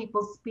these young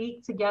people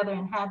speak together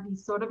and have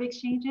these sort of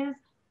exchanges.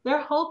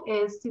 Their hope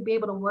is to be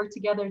able to work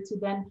together to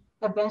then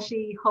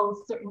eventually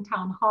host certain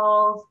town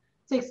halls,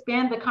 to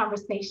expand the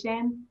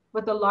conversation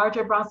with the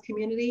larger Bronx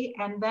community,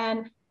 and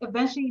then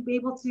eventually be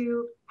able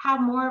to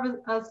have more of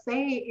a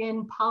say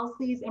in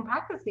policies and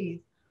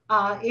practices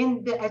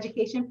in the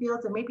education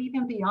fields and maybe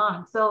even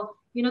beyond. So,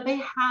 you know,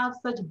 they have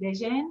such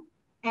vision,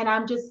 and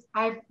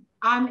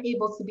I'm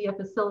able to be a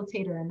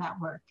facilitator in that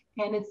work.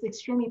 And it's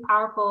extremely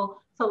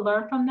powerful to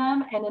learn from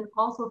them and then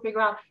also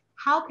figure out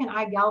how can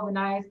I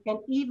galvanize and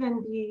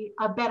even be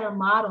a better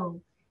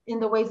model in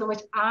the ways in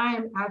which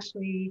I'm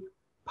actually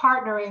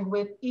partnering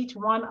with each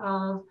one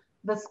of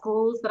the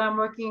schools that I'm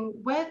working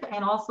with,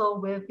 and also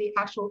with the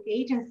actual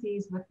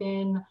agencies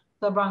within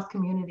the Bronx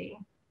community.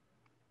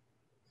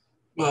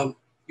 Well,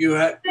 you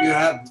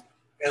have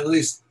at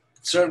least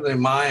certainly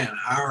my and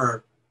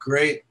our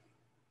great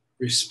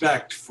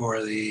respect for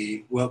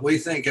what we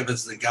think of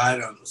as the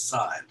guide on the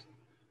side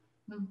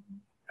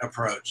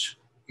approach,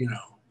 you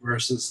know,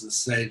 versus the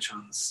sage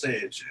on the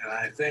stage. And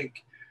I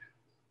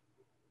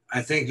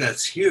think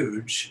that's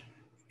huge.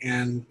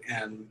 And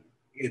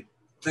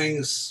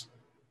things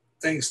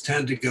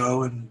tend to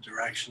go in the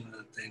direction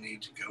that they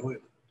need to go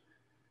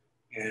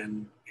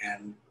in.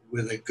 And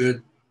with a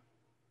good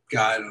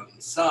guide on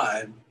the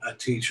side, a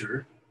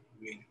teacher,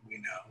 we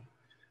know,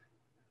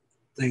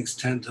 things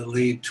tend to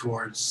lead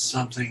towards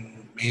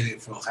something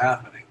meaningful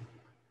happening.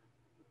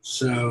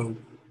 So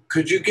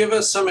could you give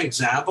us some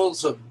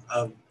examples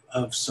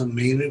of some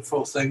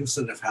meaningful things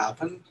that have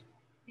happened?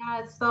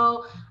 Yeah,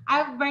 so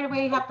I right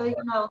away have to,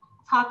 you know,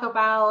 talk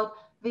about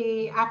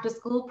the after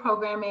school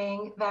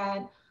programming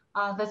that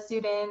the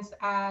students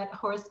at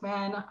Horace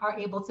Mann are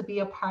able to be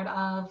a part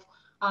of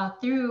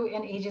through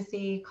an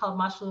agency called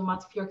Marshall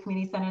Montefiore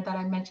Community Center that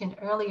I mentioned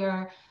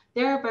earlier.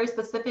 There are very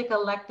specific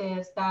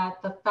electives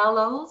that the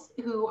fellows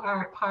who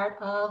are part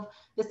of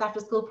this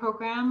after school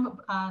program,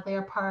 they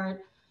are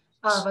part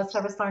of a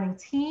service learning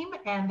team,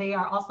 and they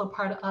are also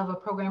part of a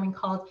programming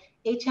called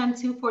HM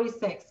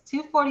 246.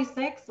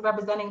 246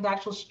 representing the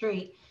actual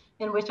street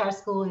in which our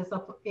school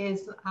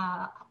is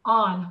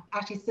on,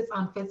 actually sits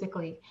on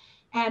physically.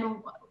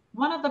 And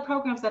one of the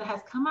programs that has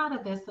come out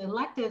of this, the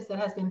electives that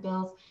has been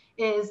built,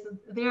 is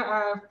there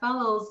are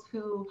fellows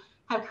who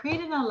have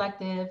created an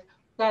elective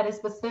that is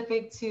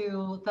specific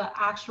to the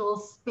actual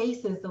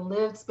spaces, the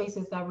lived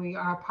spaces that we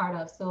are a part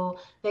of. So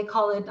they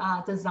call it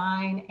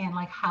design and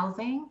like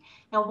housing.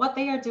 And what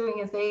they are doing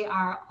is they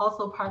are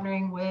also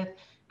partnering with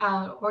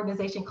an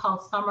organization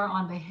called Summer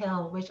on the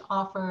Hill, which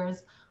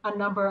offers a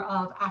number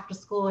of after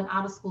school and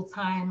out of school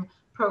time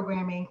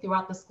programming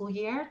throughout the school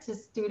year to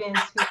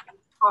students who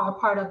are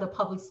part of the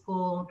public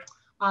school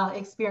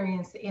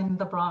experience in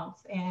the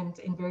Bronx and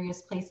in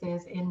various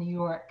places in New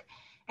York.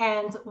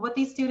 And what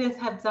these students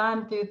have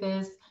done through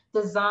this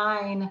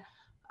design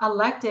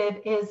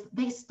elective is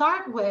they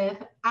start with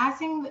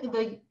asking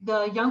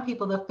the young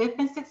people, the 5th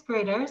and 6th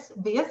graders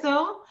via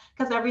Zoom,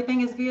 because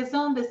everything is via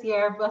Zoom this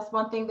year. That's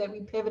one thing that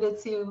we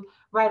pivoted to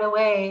right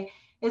away,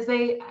 is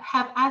they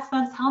have asked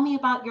them, tell me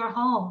about your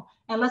home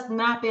and let's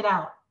map it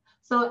out.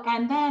 So,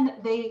 and then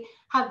they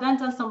have then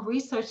done some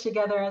research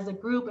together as a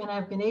group and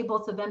have been able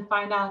to then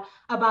find out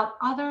about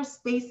other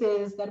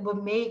spaces that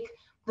would make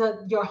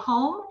your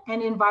home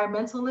and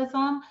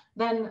environmentalism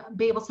then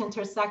be able to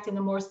intersect in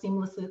a more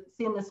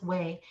seamless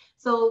way.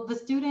 So the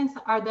students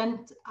are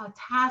then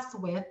tasked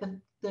with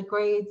the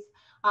grades,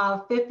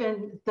 fifth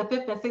and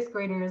 6th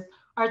graders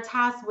are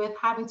tasked with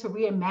having to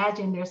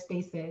reimagine their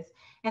spaces.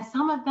 And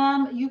some of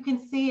them, you can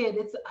see it,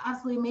 it's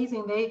absolutely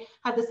amazing. They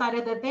have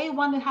decided that they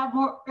want to have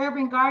more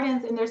urban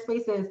gardens in their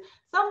spaces.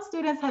 Some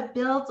students have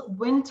built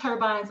wind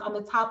turbines on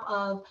the top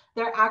of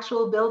their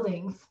actual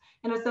buildings.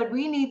 And I said,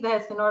 we need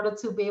this in order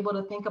to be able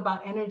to think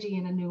about energy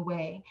in a new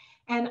way.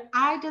 And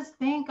I just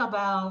think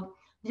about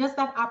just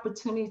that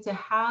opportunity to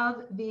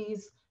have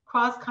these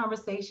cross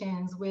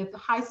conversations with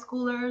high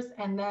schoolers,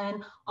 and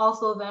then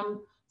also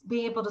them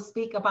being able to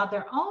speak about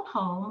their own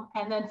home,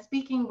 and then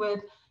speaking with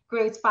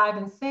grades 5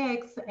 and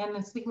 6, and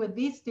then speaking with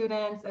these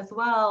students as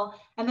well,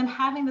 and then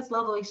having this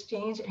level of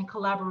exchange and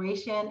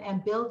collaboration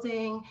and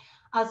building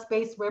a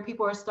space where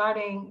people are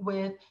starting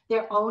with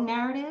their own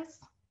narratives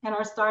and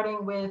are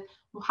starting with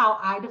how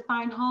I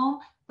define home.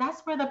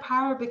 That's where the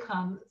power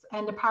becomes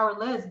and the power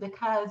lives,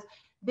 because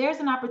there's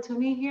an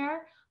opportunity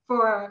here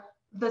for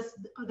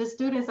the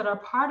students that are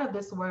part of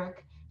this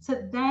work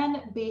to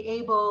then be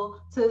able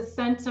to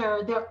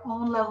center their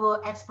own level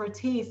of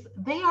expertise.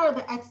 They are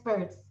the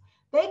experts.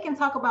 They can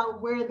talk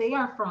about where they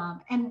are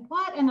from, and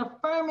what an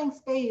affirming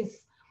space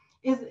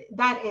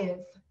that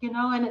is, you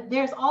know. And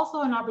there's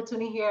also an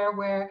opportunity here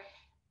where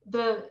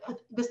the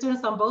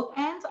students on both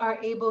ends are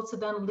able to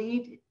then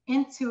lead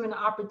into an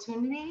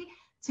opportunity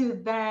to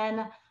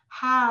then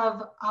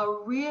have a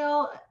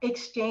real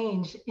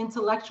exchange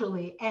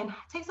intellectually and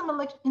take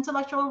some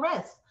intellectual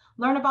risks,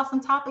 learn about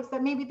some topics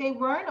that maybe they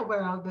weren't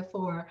aware of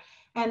before,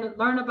 and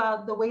learn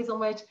about the ways in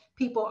which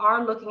people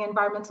are looking at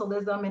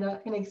environmentalism in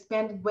an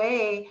expanded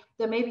way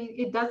that maybe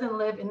it doesn't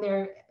live in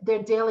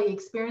their daily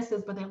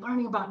experiences, but they're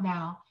learning about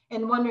now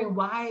and wondering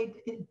why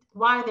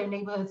their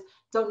neighborhoods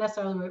don't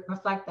necessarily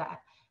reflect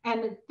that.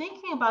 And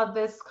thinking about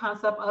this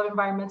concept of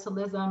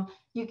environmentalism,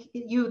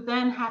 you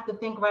then have to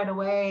think right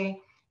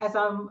away, as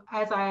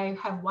I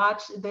have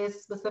watched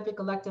this specific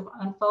elective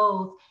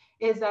unfold,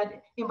 is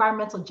that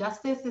environmental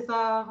justice is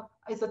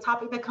a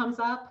topic that comes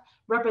up.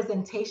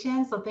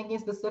 Representation, so thinking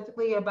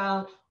specifically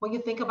about when you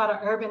think about an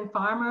urban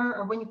farmer,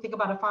 or when you think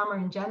about a farmer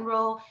in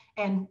general,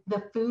 and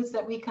the foods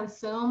that we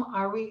consume,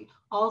 are we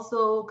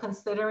also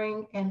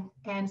considering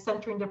and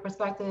centering the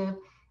perspective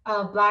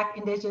of Black,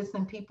 Indigenous,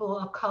 and people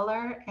of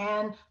color,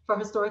 and for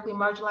historically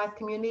marginalized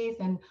communities,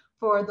 and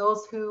for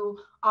those who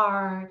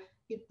are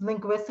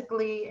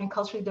linguistically and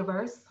culturally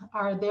diverse?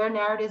 Are their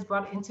narratives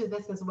brought into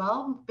this as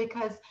well?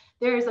 Because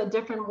there is a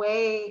different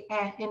way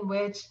in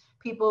which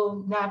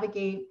people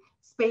navigate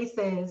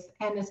spaces,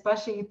 and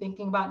especially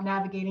thinking about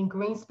navigating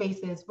green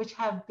spaces, which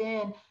have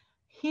been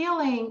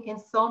healing in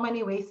so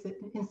many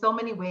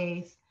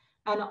ways,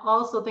 and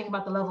also thinking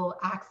about the level of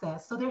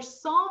access. So there's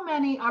so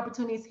many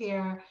opportunities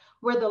here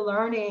where the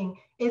learning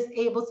is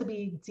able to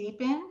be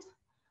deepened,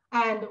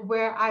 and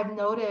where I've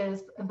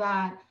noticed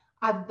that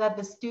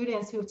the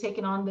students who've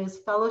taken on this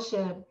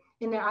fellowship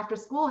in their after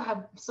school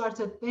have started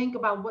to think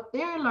about what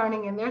they're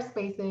learning in their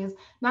spaces,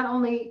 not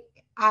only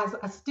as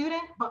a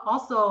student, but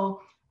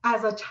also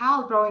as a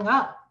child growing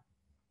up,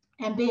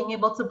 and being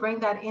able to bring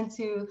that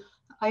into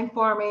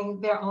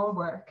informing their own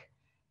work.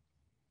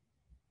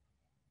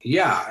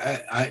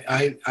 Yeah,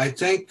 I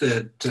think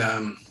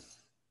that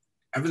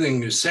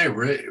everything you say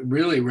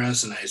really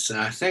resonates. And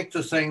I think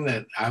the thing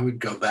that I would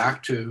go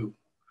back to,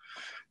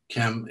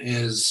 Kim,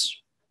 is,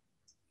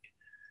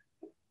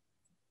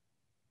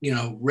 you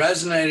know,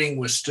 resonating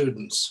with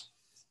students.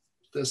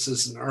 This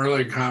is an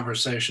earlier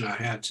conversation I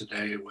had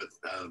today with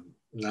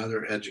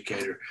another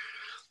educator.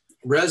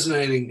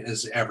 Resonating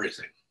is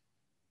everything.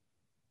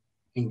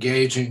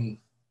 Engaging,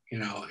 you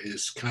know,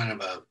 is kind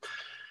of a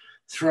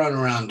thrown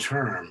around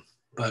term,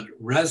 but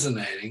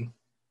resonating,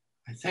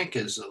 I think,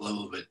 is a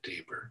little bit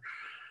deeper.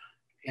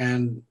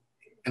 And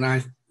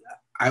I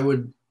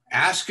would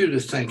ask you to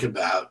think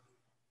about,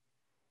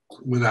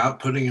 without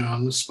putting it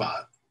on the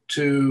spot,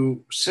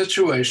 to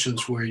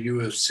situations where you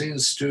have seen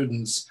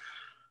students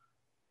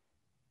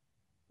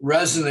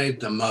resonate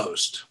the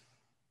most.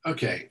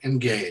 Okay,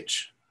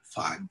 engage,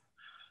 fine.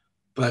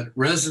 But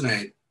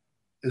resonate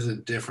is a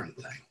different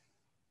thing.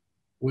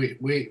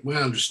 We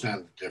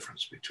understand the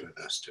difference between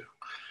those two.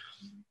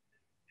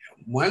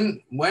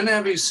 When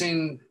have you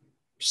seen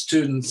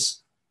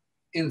students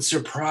in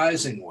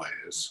surprising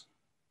ways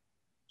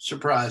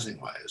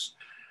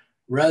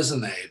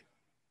resonate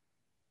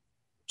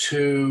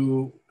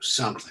to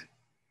something?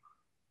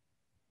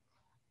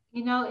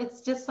 You know,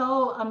 it's just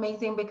so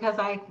amazing, because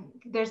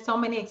there's so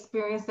many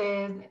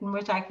experiences in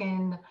which I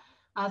can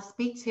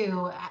speak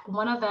to.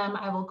 One of them,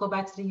 I will go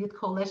back to the Youth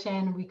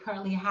Coalition. We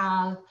currently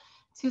have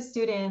two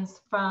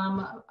students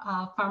from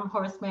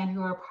Horace Mann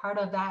who are part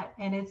of that.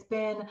 And it's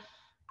been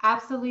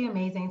absolutely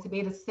amazing to be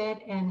able to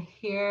sit and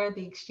hear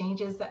the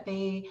exchanges that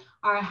they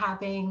are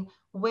having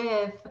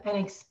with an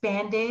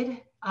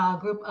expanded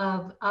group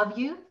of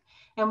youth.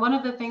 And one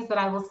of the things that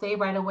I will say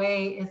right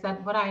away is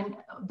that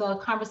the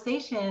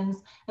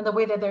conversations and the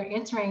way that they're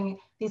entering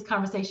these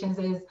conversations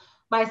is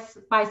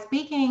by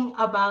speaking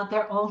about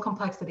their own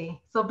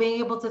complexity. So being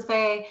able to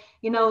say,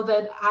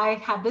 that I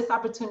have this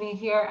opportunity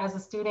here as a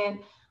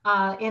student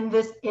in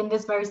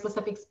this very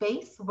specific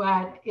space,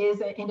 where it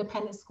is an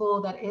independent school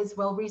that is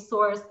well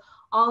resourced,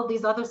 all of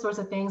these other sorts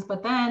of things.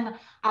 But then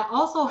I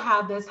also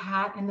have this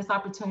hat and this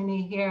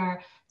opportunity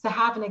here to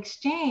have an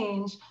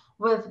exchange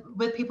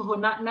with people who are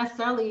not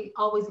necessarily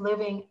always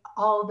living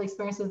all the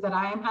experiences that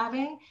I am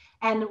having,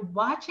 and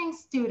watching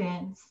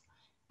students,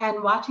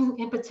 and watching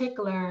in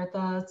particular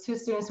the two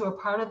students who are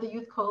part of the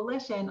Youth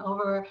Coalition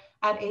over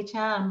at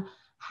HM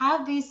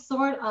have these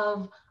sort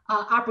of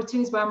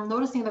opportunities where I'm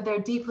noticing that they're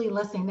deeply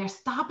listening. They're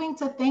stopping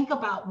to think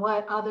about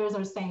what others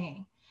are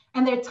saying,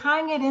 and they're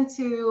tying it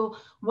into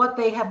what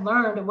they have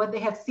learned or what they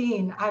have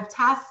seen. I've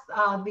tasked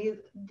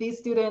these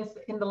students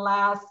in the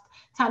last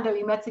time that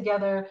we met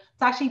together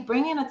to actually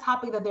bring in a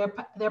topic that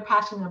they're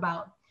passionate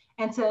about,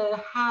 and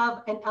to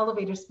have an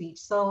elevator speech.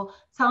 So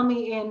tell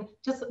me in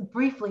just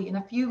briefly, in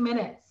a few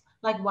minutes,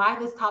 like why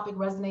this topic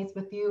resonates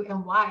with you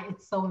and why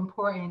it's so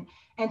important.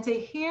 And to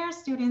hear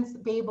students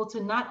be able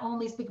to not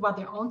only speak about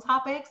their own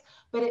topics,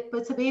 but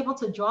to be able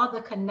to draw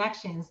the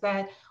connections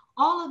that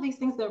all of these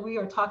things that we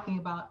are talking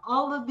about,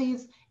 all of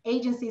these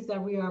agencies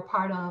that we are a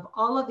part of,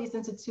 all of these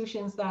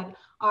institutions that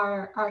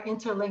are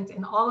interlinked,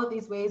 in all of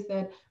these ways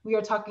that we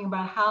are talking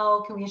about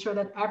how can we ensure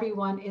that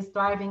everyone is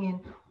thriving in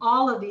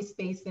all of these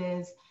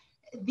spaces.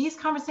 These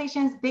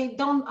conversations, they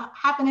don't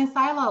happen in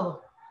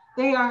silo.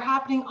 They are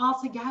happening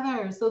all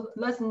together. So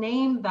let's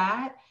name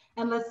that,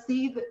 and let's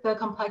see the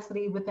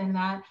complexity within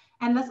that.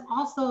 And let's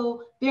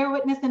also bear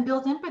witness and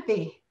build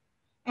empathy.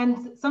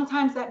 And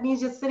sometimes that means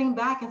just sitting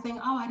back and saying,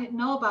 oh, I didn't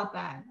know about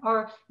that.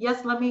 Or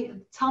yes,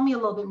 tell me a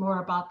little bit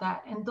more about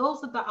that. And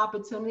those are the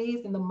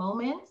opportunities and the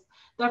moments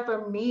that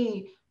for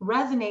me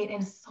resonate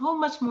and so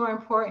much more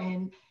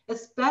important,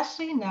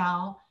 especially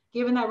now,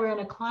 given that we're in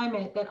a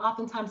climate that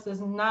oftentimes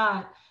does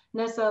not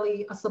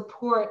necessarily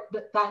support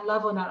that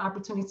level and that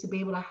opportunity to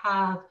be able to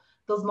have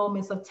those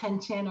moments of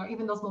tension or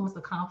even those moments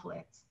of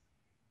conflict.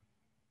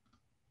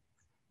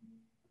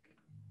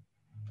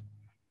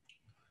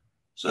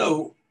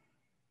 So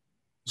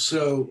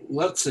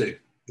let's see.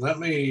 Let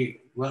me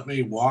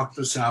walk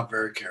this out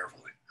very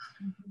carefully.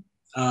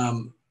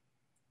 Mm-hmm.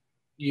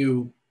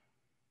 You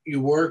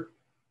work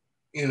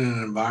in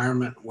an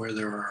environment where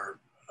there are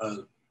a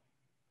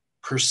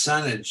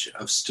percentage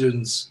of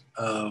students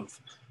of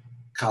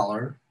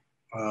color,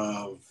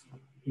 of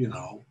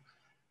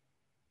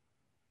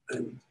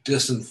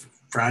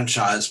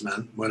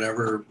disenfranchisement,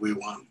 whatever we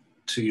want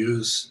to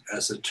use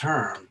as a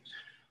term,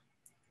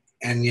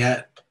 and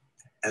yet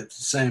at the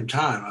same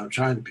time, I'm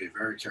trying to be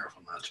very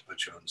careful not to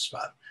put you on the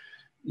spot.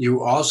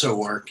 You also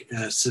work in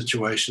a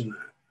situation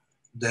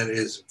that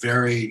is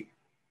very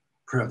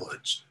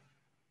privileged,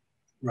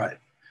 right?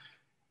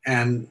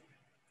 And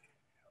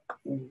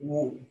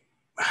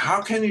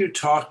how can you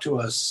talk to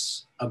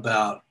us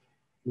about,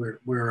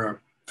 we're a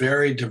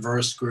very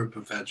diverse group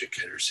of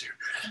educators here.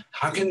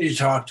 How can you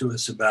talk to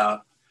us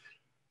about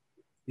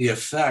the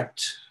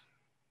effect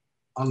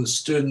on the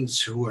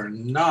students who are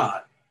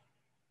not,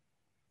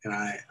 and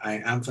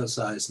I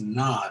emphasize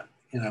not,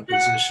 in a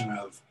position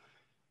of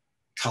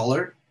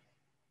color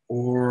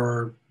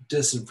or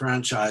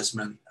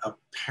disenfranchisement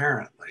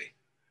apparently?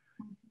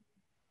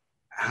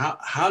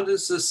 How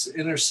does this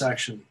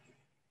intersection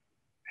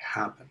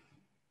happen?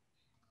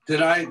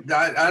 I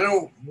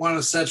don't want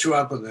to set you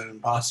up with an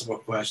impossible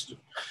question.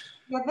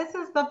 Yeah, this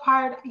is the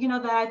part,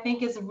 that I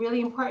think is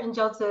really important,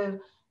 Joe,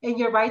 and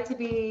you're right to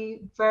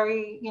be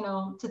very,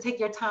 to take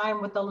your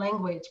time with the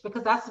language,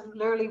 because that's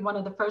literally one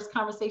of the first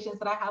conversations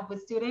that I have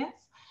with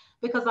students.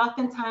 Because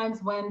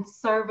oftentimes when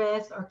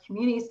service or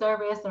community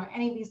service or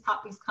any of these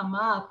topics come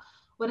up,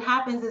 what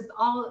happens is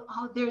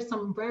there's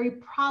some very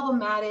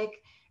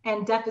problematic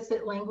and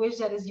deficit language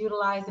that is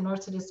utilized in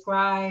order to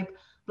describe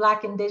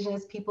Black,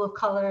 Indigenous, people of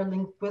color,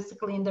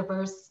 linguistically and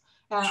diverse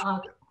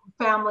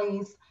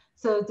families,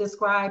 to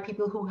describe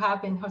people who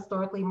have been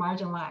historically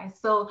marginalized.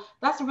 So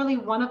that's really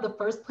one of the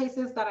first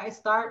places that I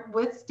start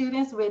with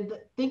students, with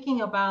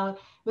thinking about,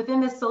 within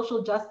this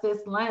social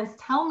justice lens,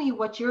 tell me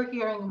what you're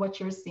hearing, what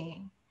you're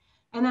seeing.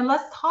 And then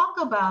let's talk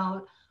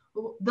about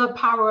the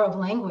power of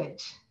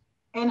language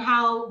and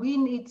how we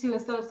need to,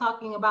 instead of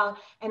talking about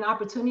an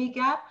opportunity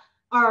gap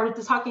or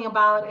talking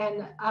about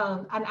an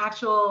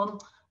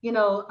actual,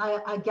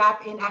 a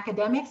gap in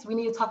academics, we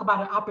need to talk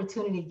about an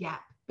opportunity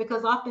gap.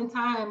 Because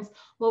oftentimes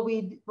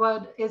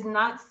what is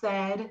not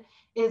said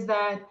is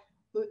that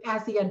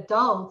as the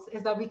adults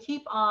is that we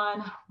keep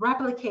on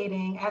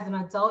replicating as an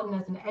adult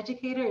and as an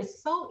educator.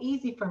 It's so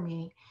easy for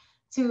me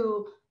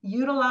to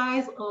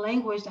utilize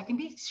language that can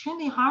be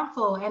extremely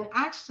harmful and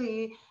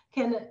actually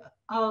can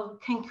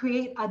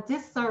create a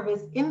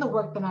disservice in the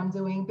work that I'm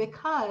doing,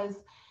 because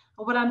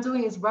what I'm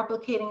doing is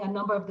replicating a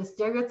number of the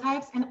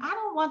stereotypes, and I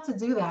don't want to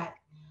do that.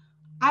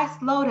 I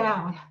slow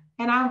down,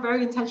 and I'm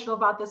very intentional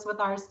about this with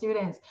our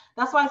students.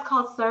 That's why it's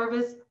called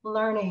service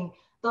learning.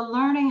 The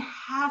learning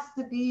has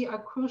to be a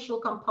crucial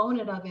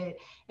component of it.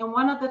 And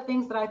one of the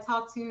things that I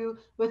talk to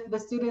with the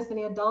students and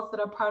the adults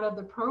that are part of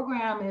the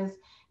program is,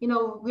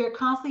 we're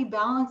constantly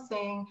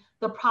balancing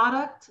the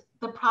product,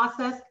 the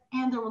process,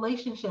 and the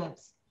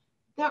relationships.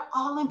 They're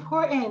all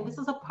important. This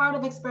is a part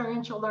of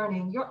experiential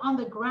learning. You're on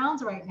the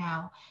grounds right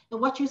now, and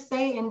what you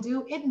say and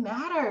do, it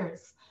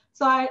matters.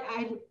 So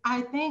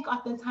I think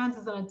oftentimes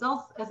as an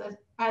adult,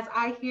 as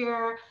I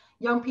hear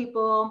young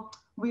people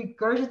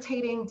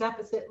regurgitating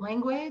deficit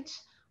language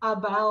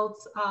about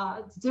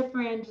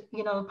different,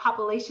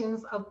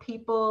 populations of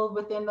people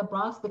within the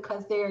Bronx,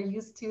 because they are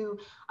used to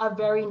a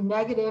very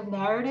negative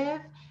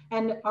narrative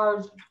and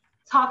are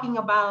talking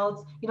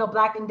about,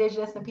 Black,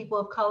 Indigenous, and people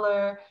of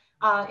color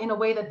in a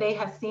way that they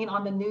have seen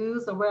on the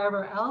news or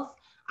wherever else.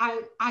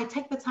 I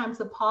take the time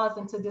to pause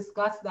and to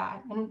discuss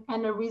that,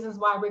 and the reasons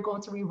why we're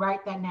going to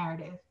rewrite that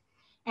narrative.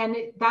 And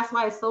that's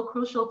why it's so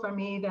crucial for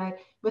me that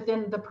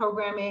within the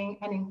programming,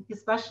 and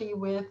especially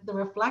with the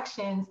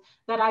reflections,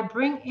 that I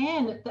bring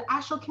in the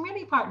actual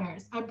community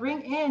partners. I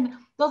bring in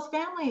those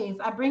families.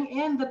 I bring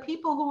in the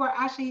people who are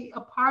actually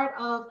a part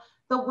of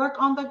the work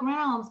on the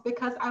grounds,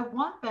 because I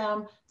want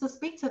them to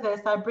speak to this.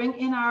 I bring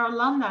in our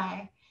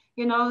alumni.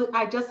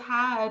 I just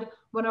had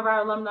one of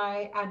our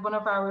alumni at one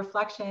of our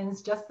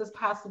reflections just this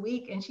past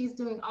week, and she's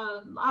doing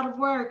a lot of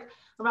work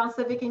around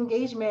civic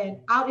engagement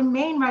out in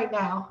Maine right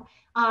now.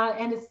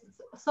 And it's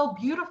so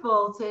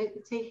beautiful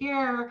to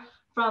hear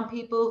from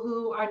people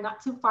who are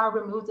not too far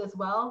removed as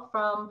well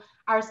from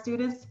our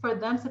students, for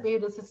them to be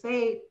able to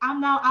say,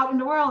 I'm now out in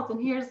the world,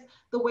 and here's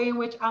the way in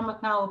which I'm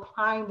now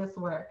applying this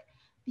work.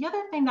 The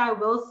other thing that I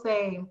will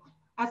say,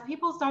 as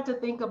people start to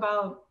think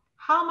about,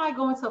 how am I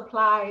going to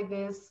apply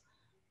this,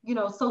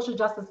 social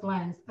justice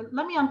lens?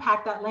 Let me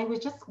unpack that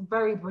language just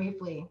very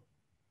briefly.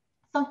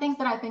 Some things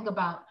that I think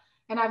about,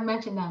 and I've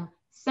mentioned them: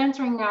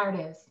 centering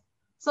narratives.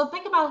 So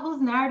think about, whose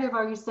narrative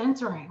are you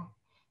centering?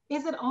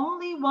 Is it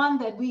only one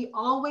that we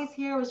always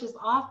hear, which is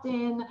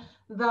often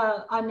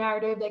a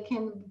narrative that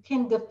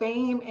can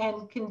defame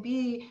and can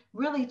be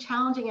really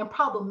challenging and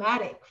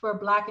problematic for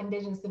Black,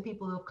 Indigenous, and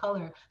people of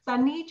color? So I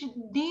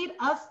need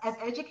us as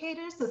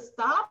educators to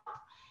stop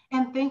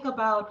and think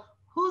about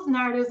whose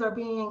narratives are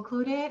being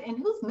included and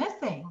who's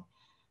missing.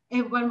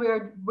 And when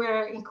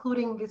we're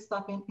including this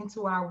stuff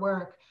into our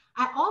work,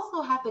 I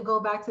also have to go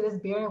back to this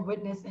bearing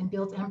witness and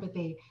build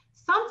empathy.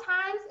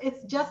 Sometimes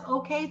it's just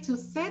okay to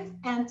sit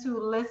and to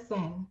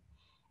listen.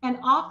 And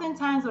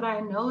oftentimes what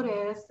I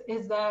notice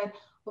is that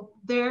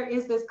there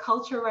is this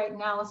culture right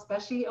now,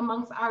 especially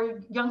amongst our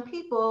young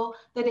people,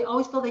 that they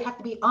always feel they have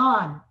to be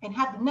on and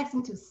have the next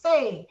thing to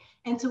say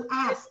and to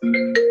ask.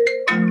 And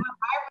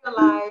I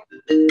realize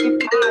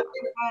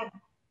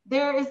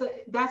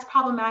that's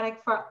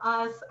problematic for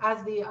us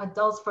as the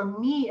adults, for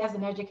me as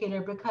an educator,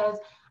 because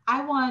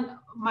I want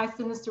my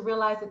students to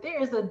realize that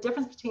there is a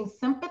difference between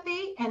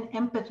sympathy and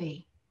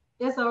empathy.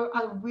 There's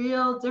a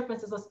real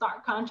difference. There's a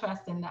stark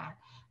contrast in that.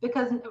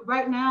 Because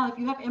right now, if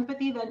you have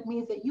empathy, that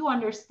means that you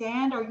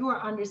understand, or you are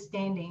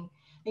understanding,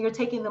 and you're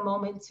taking the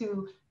moment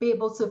to be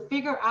able to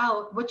figure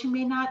out what you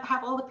may not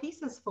have all the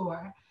pieces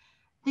for.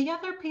 The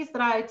other piece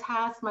that I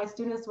task my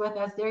students with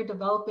as they're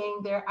developing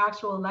their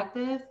actual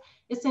electives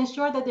is to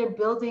ensure that they're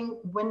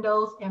building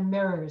windows and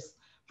mirrors.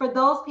 For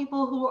those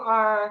people who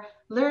are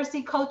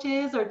literacy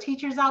coaches or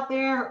teachers out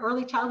there,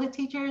 early childhood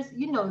teachers,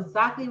 you know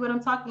exactly what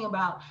I'm talking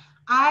about.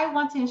 I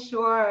want to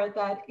ensure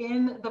that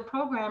in the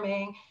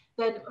programming,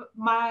 that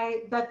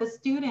the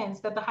students,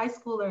 that the high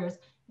schoolers,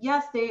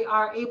 yes, they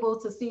are able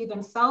to see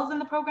themselves in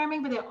the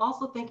programming, but they're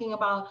also thinking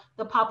about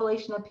the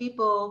population of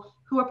people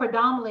who are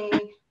predominantly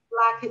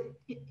Black,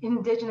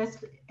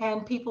 Indigenous,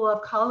 and people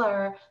of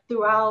color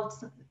throughout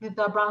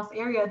the Bronx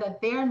area,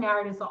 that their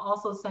narratives are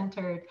also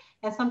centered,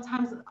 and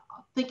sometimes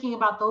thinking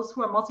about those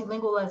who are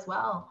multilingual as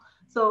well.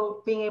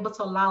 So being able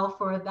to allow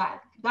for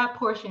that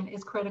portion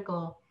is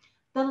critical.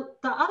 The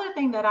other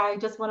thing that I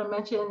just want to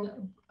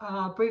mention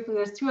briefly,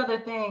 there's two other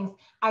things.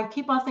 I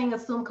keep on saying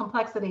assume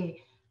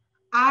complexity.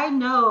 I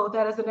know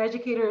that as an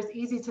educator, it's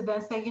easy to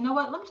then say, you know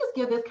what, let me just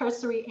give this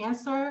cursory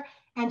answer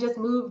and just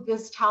move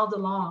this child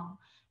along.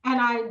 And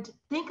I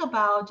think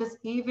about just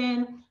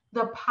even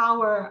the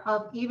power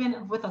of,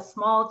 even with a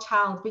small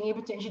child, being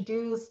able to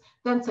introduce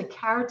them to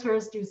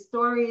characters through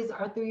stories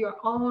or through your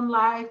own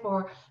life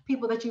or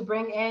people that you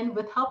bring in,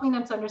 with helping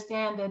them to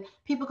understand that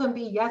people can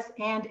be yes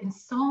and in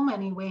so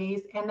many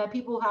ways, and that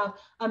people have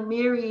a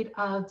myriad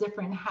of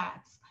different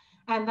hats,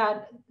 and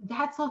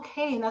that's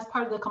okay. And that's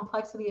part of the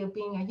complexity of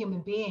being a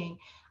human being.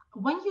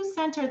 When you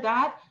center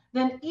that,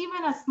 then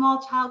even a small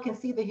child can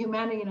see the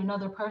humanity in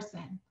another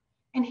person.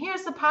 And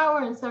here's the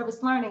power in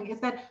service learning,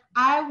 is that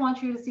I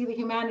want you to see the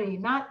humanity,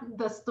 not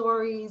the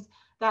stories,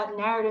 that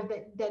narrative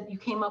that you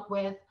came up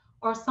with,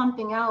 or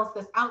something else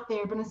that's out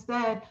there, but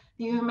instead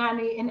the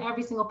humanity in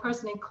every single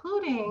person,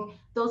 including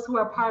those who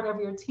are part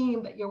of your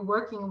team that you're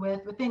working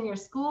with within your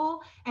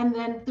school, and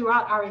then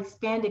throughout our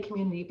expanded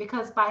community.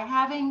 Because by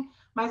having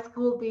my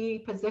school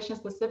be positioned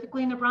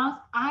specifically in the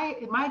Bronx,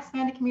 my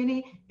expanded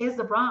community is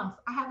the Bronx.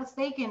 I have a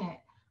stake in it.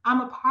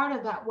 I'm a part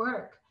of that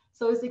work.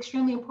 So it's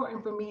extremely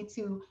important for me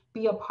to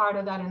be a part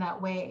of that in that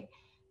way.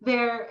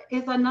 There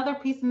is another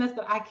piece in this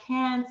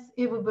that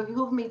it would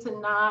behoove me to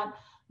not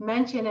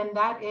mention, and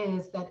that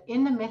is that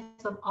in the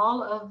midst of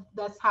all of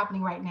that's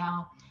happening right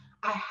now,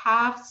 I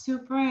have to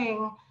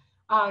bring,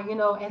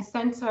 and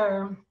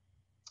center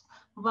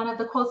one of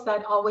the quotes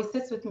that always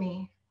sits with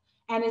me.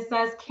 And it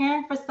says,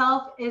 caring for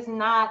self is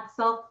not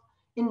self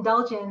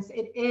indulgence,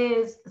 it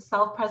is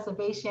self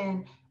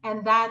preservation.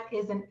 And that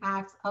is an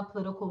act of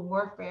political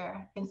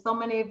warfare. And so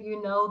many of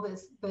you know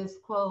this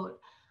quote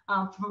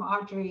from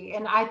Audrey.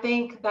 And I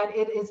think that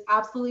it is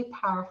absolutely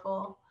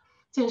powerful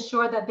to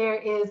ensure that there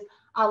is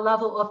a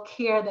level of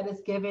care that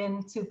is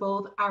given to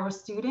both our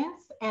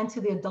students and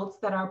to the adults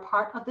that are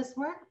part of this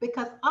work,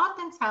 because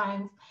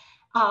oftentimes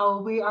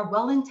we are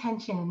well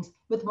intentioned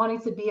with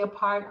wanting to be a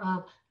part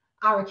of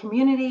our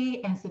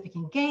community and civic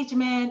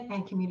engagement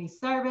and community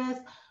service.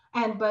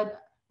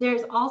 But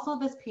there's also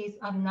this piece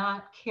of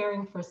not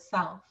caring for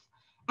self.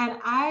 And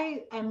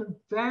I am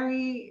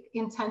very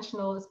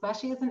intentional,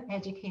 especially as an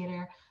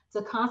educator,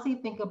 to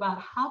constantly think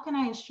about how can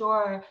I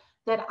ensure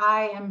that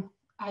I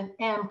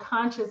am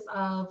conscious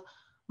of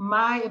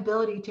my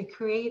ability to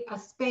create a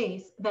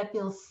space that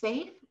feels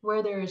safe,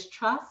 where there is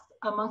trust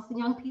amongst the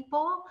young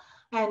people,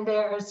 and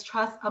there is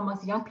trust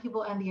amongst young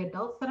people and the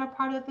adults that are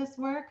part of this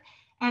work,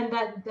 and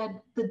that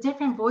the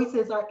different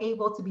voices are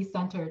able to be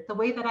centered. The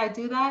way that I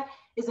do that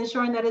is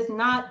ensuring that it's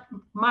not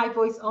my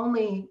voice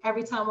only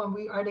every time when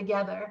we are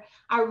together.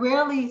 I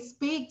rarely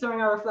speak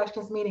during our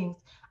reflections meetings.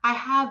 I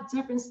have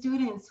different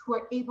students who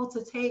are able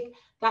to take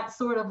that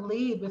sort of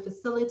lead with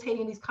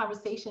facilitating these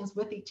conversations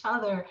with each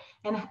other,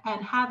 and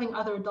having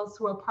other adults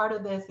who are part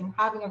of this, and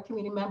having our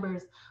community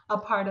members a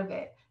part of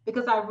it.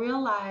 Because I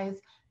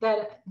realize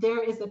that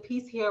there is a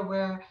piece here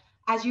where,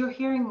 as you're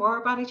hearing more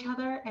about each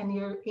other and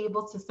you're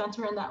able to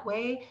center in that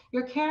way,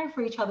 you're caring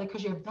for each other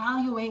because you're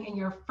valuing and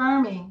you're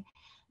affirming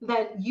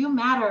that you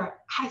matter.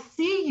 I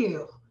see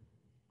you.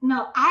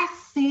 No, I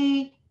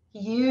see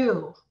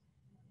you.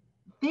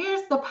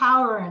 There's the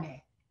power in it.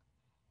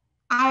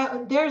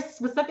 There's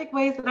specific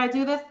ways that I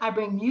do this. I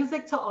bring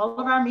music to all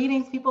of our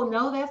meetings. People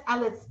know this. I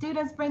let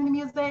students bring the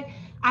music.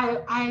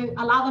 I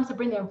allow them to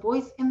bring their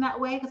voice in that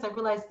way, because I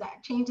realize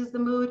that changes the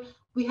mood.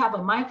 We have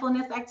a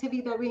mindfulness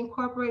activity that we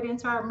incorporate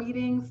into our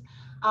meetings,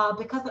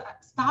 because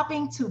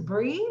stopping to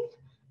breathe,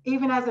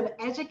 even as an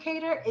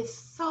educator, is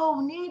so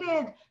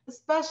needed,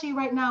 especially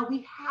right now.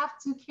 We have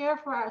to care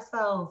for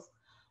ourselves.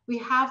 We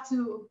have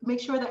to make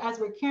sure that as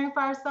we're caring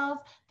for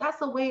ourselves,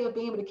 that's a way of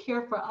being able to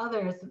care for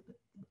others.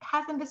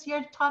 Hasn't this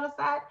year taught us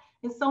that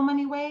in so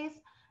many ways?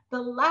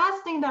 The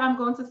last thing that I'm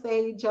going to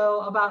say,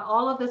 Joe, about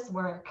all of this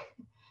work,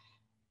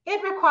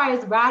 it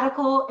requires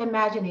radical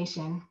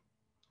imagination.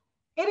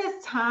 It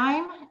is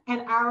time,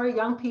 and our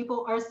young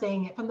people are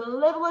saying it, from the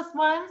littlest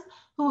ones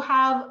who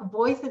have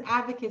voice and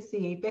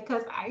advocacy,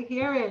 because I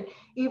hear it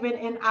even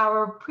in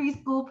our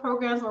preschool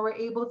programs where we're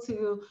able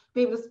to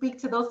speak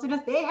to those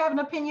students. They have an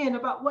opinion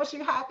about what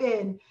should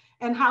happen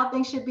and how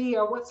things should be,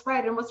 or what's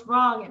right and what's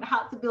wrong, and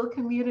how to build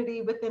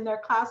community within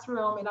their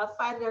classroom and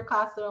outside of their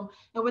classroom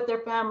and with their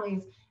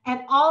families.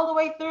 And all the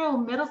way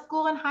through middle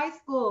school and high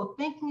school,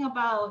 thinking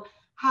about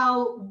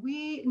how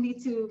we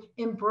need to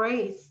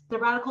embrace the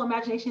radical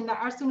imagination that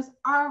our students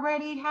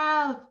already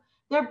have.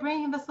 They're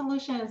bringing the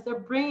solutions, they're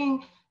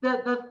bringing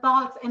the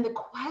thoughts and the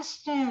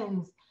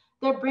questions.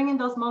 They're bringing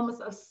those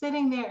moments of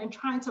sitting there and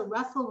trying to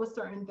wrestle with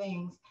certain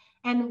things.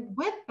 And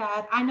with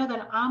that, I know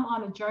that I'm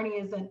on a journey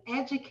as an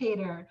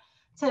educator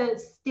to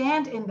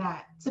stand in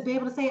that, to be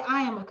able to say,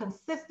 I am a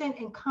consistent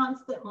and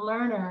constant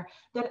learner,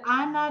 that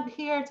I'm not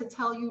here to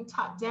tell you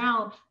top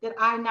down that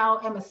I now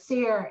am a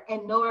seer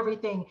and know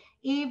everything,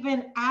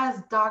 even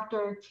as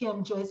Dr.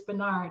 Kim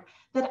Joyce-Bernard,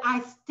 that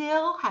I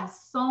still have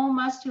so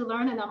much to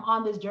learn, and I'm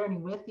on this journey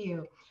with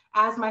you.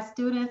 As my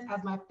students,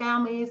 as my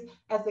families,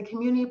 as the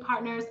community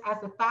partners, as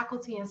the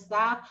faculty and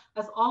staff,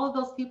 as all of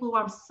those people who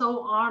I'm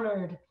so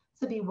honored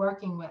to be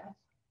working with.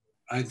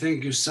 I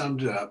think you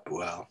summed it up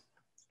well.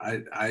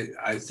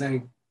 I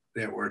think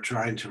that we're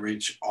trying to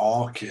reach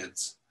all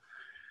kids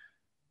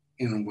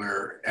in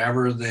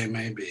wherever they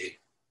may be.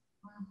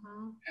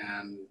 Mm-hmm.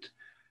 And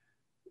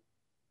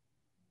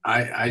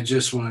I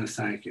just want to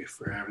thank you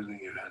for everything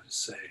you had to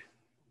say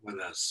with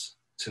us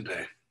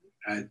today.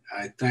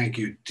 I thank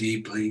you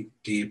deeply,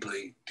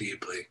 deeply,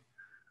 deeply.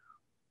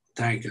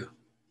 Thank you.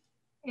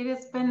 It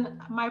has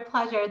been my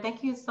pleasure.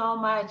 Thank you so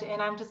much.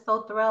 And I'm just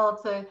so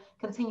thrilled to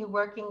continue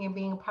working and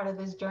being a part of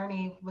this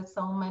journey with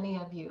so many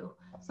of you.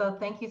 So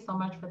thank you so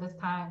much for this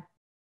time.